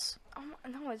 Paintballs? Oh,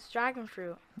 no, it's dragon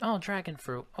fruit. Oh, dragon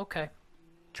fruit. Okay.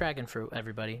 Dragon fruit,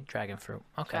 everybody. Dragon fruit.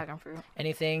 Okay. Dragon fruit.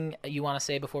 Anything you want to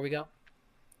say before we go?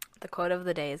 The quote of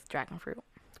the day is dragon fruit.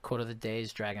 The quote of the day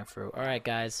is dragon fruit. All right,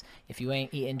 guys. If you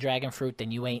ain't eating dragon fruit,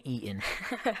 then you ain't eating.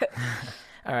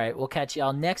 All right. We'll catch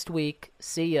y'all next week.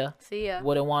 See ya. See ya.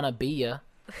 Wouldn't want to be ya.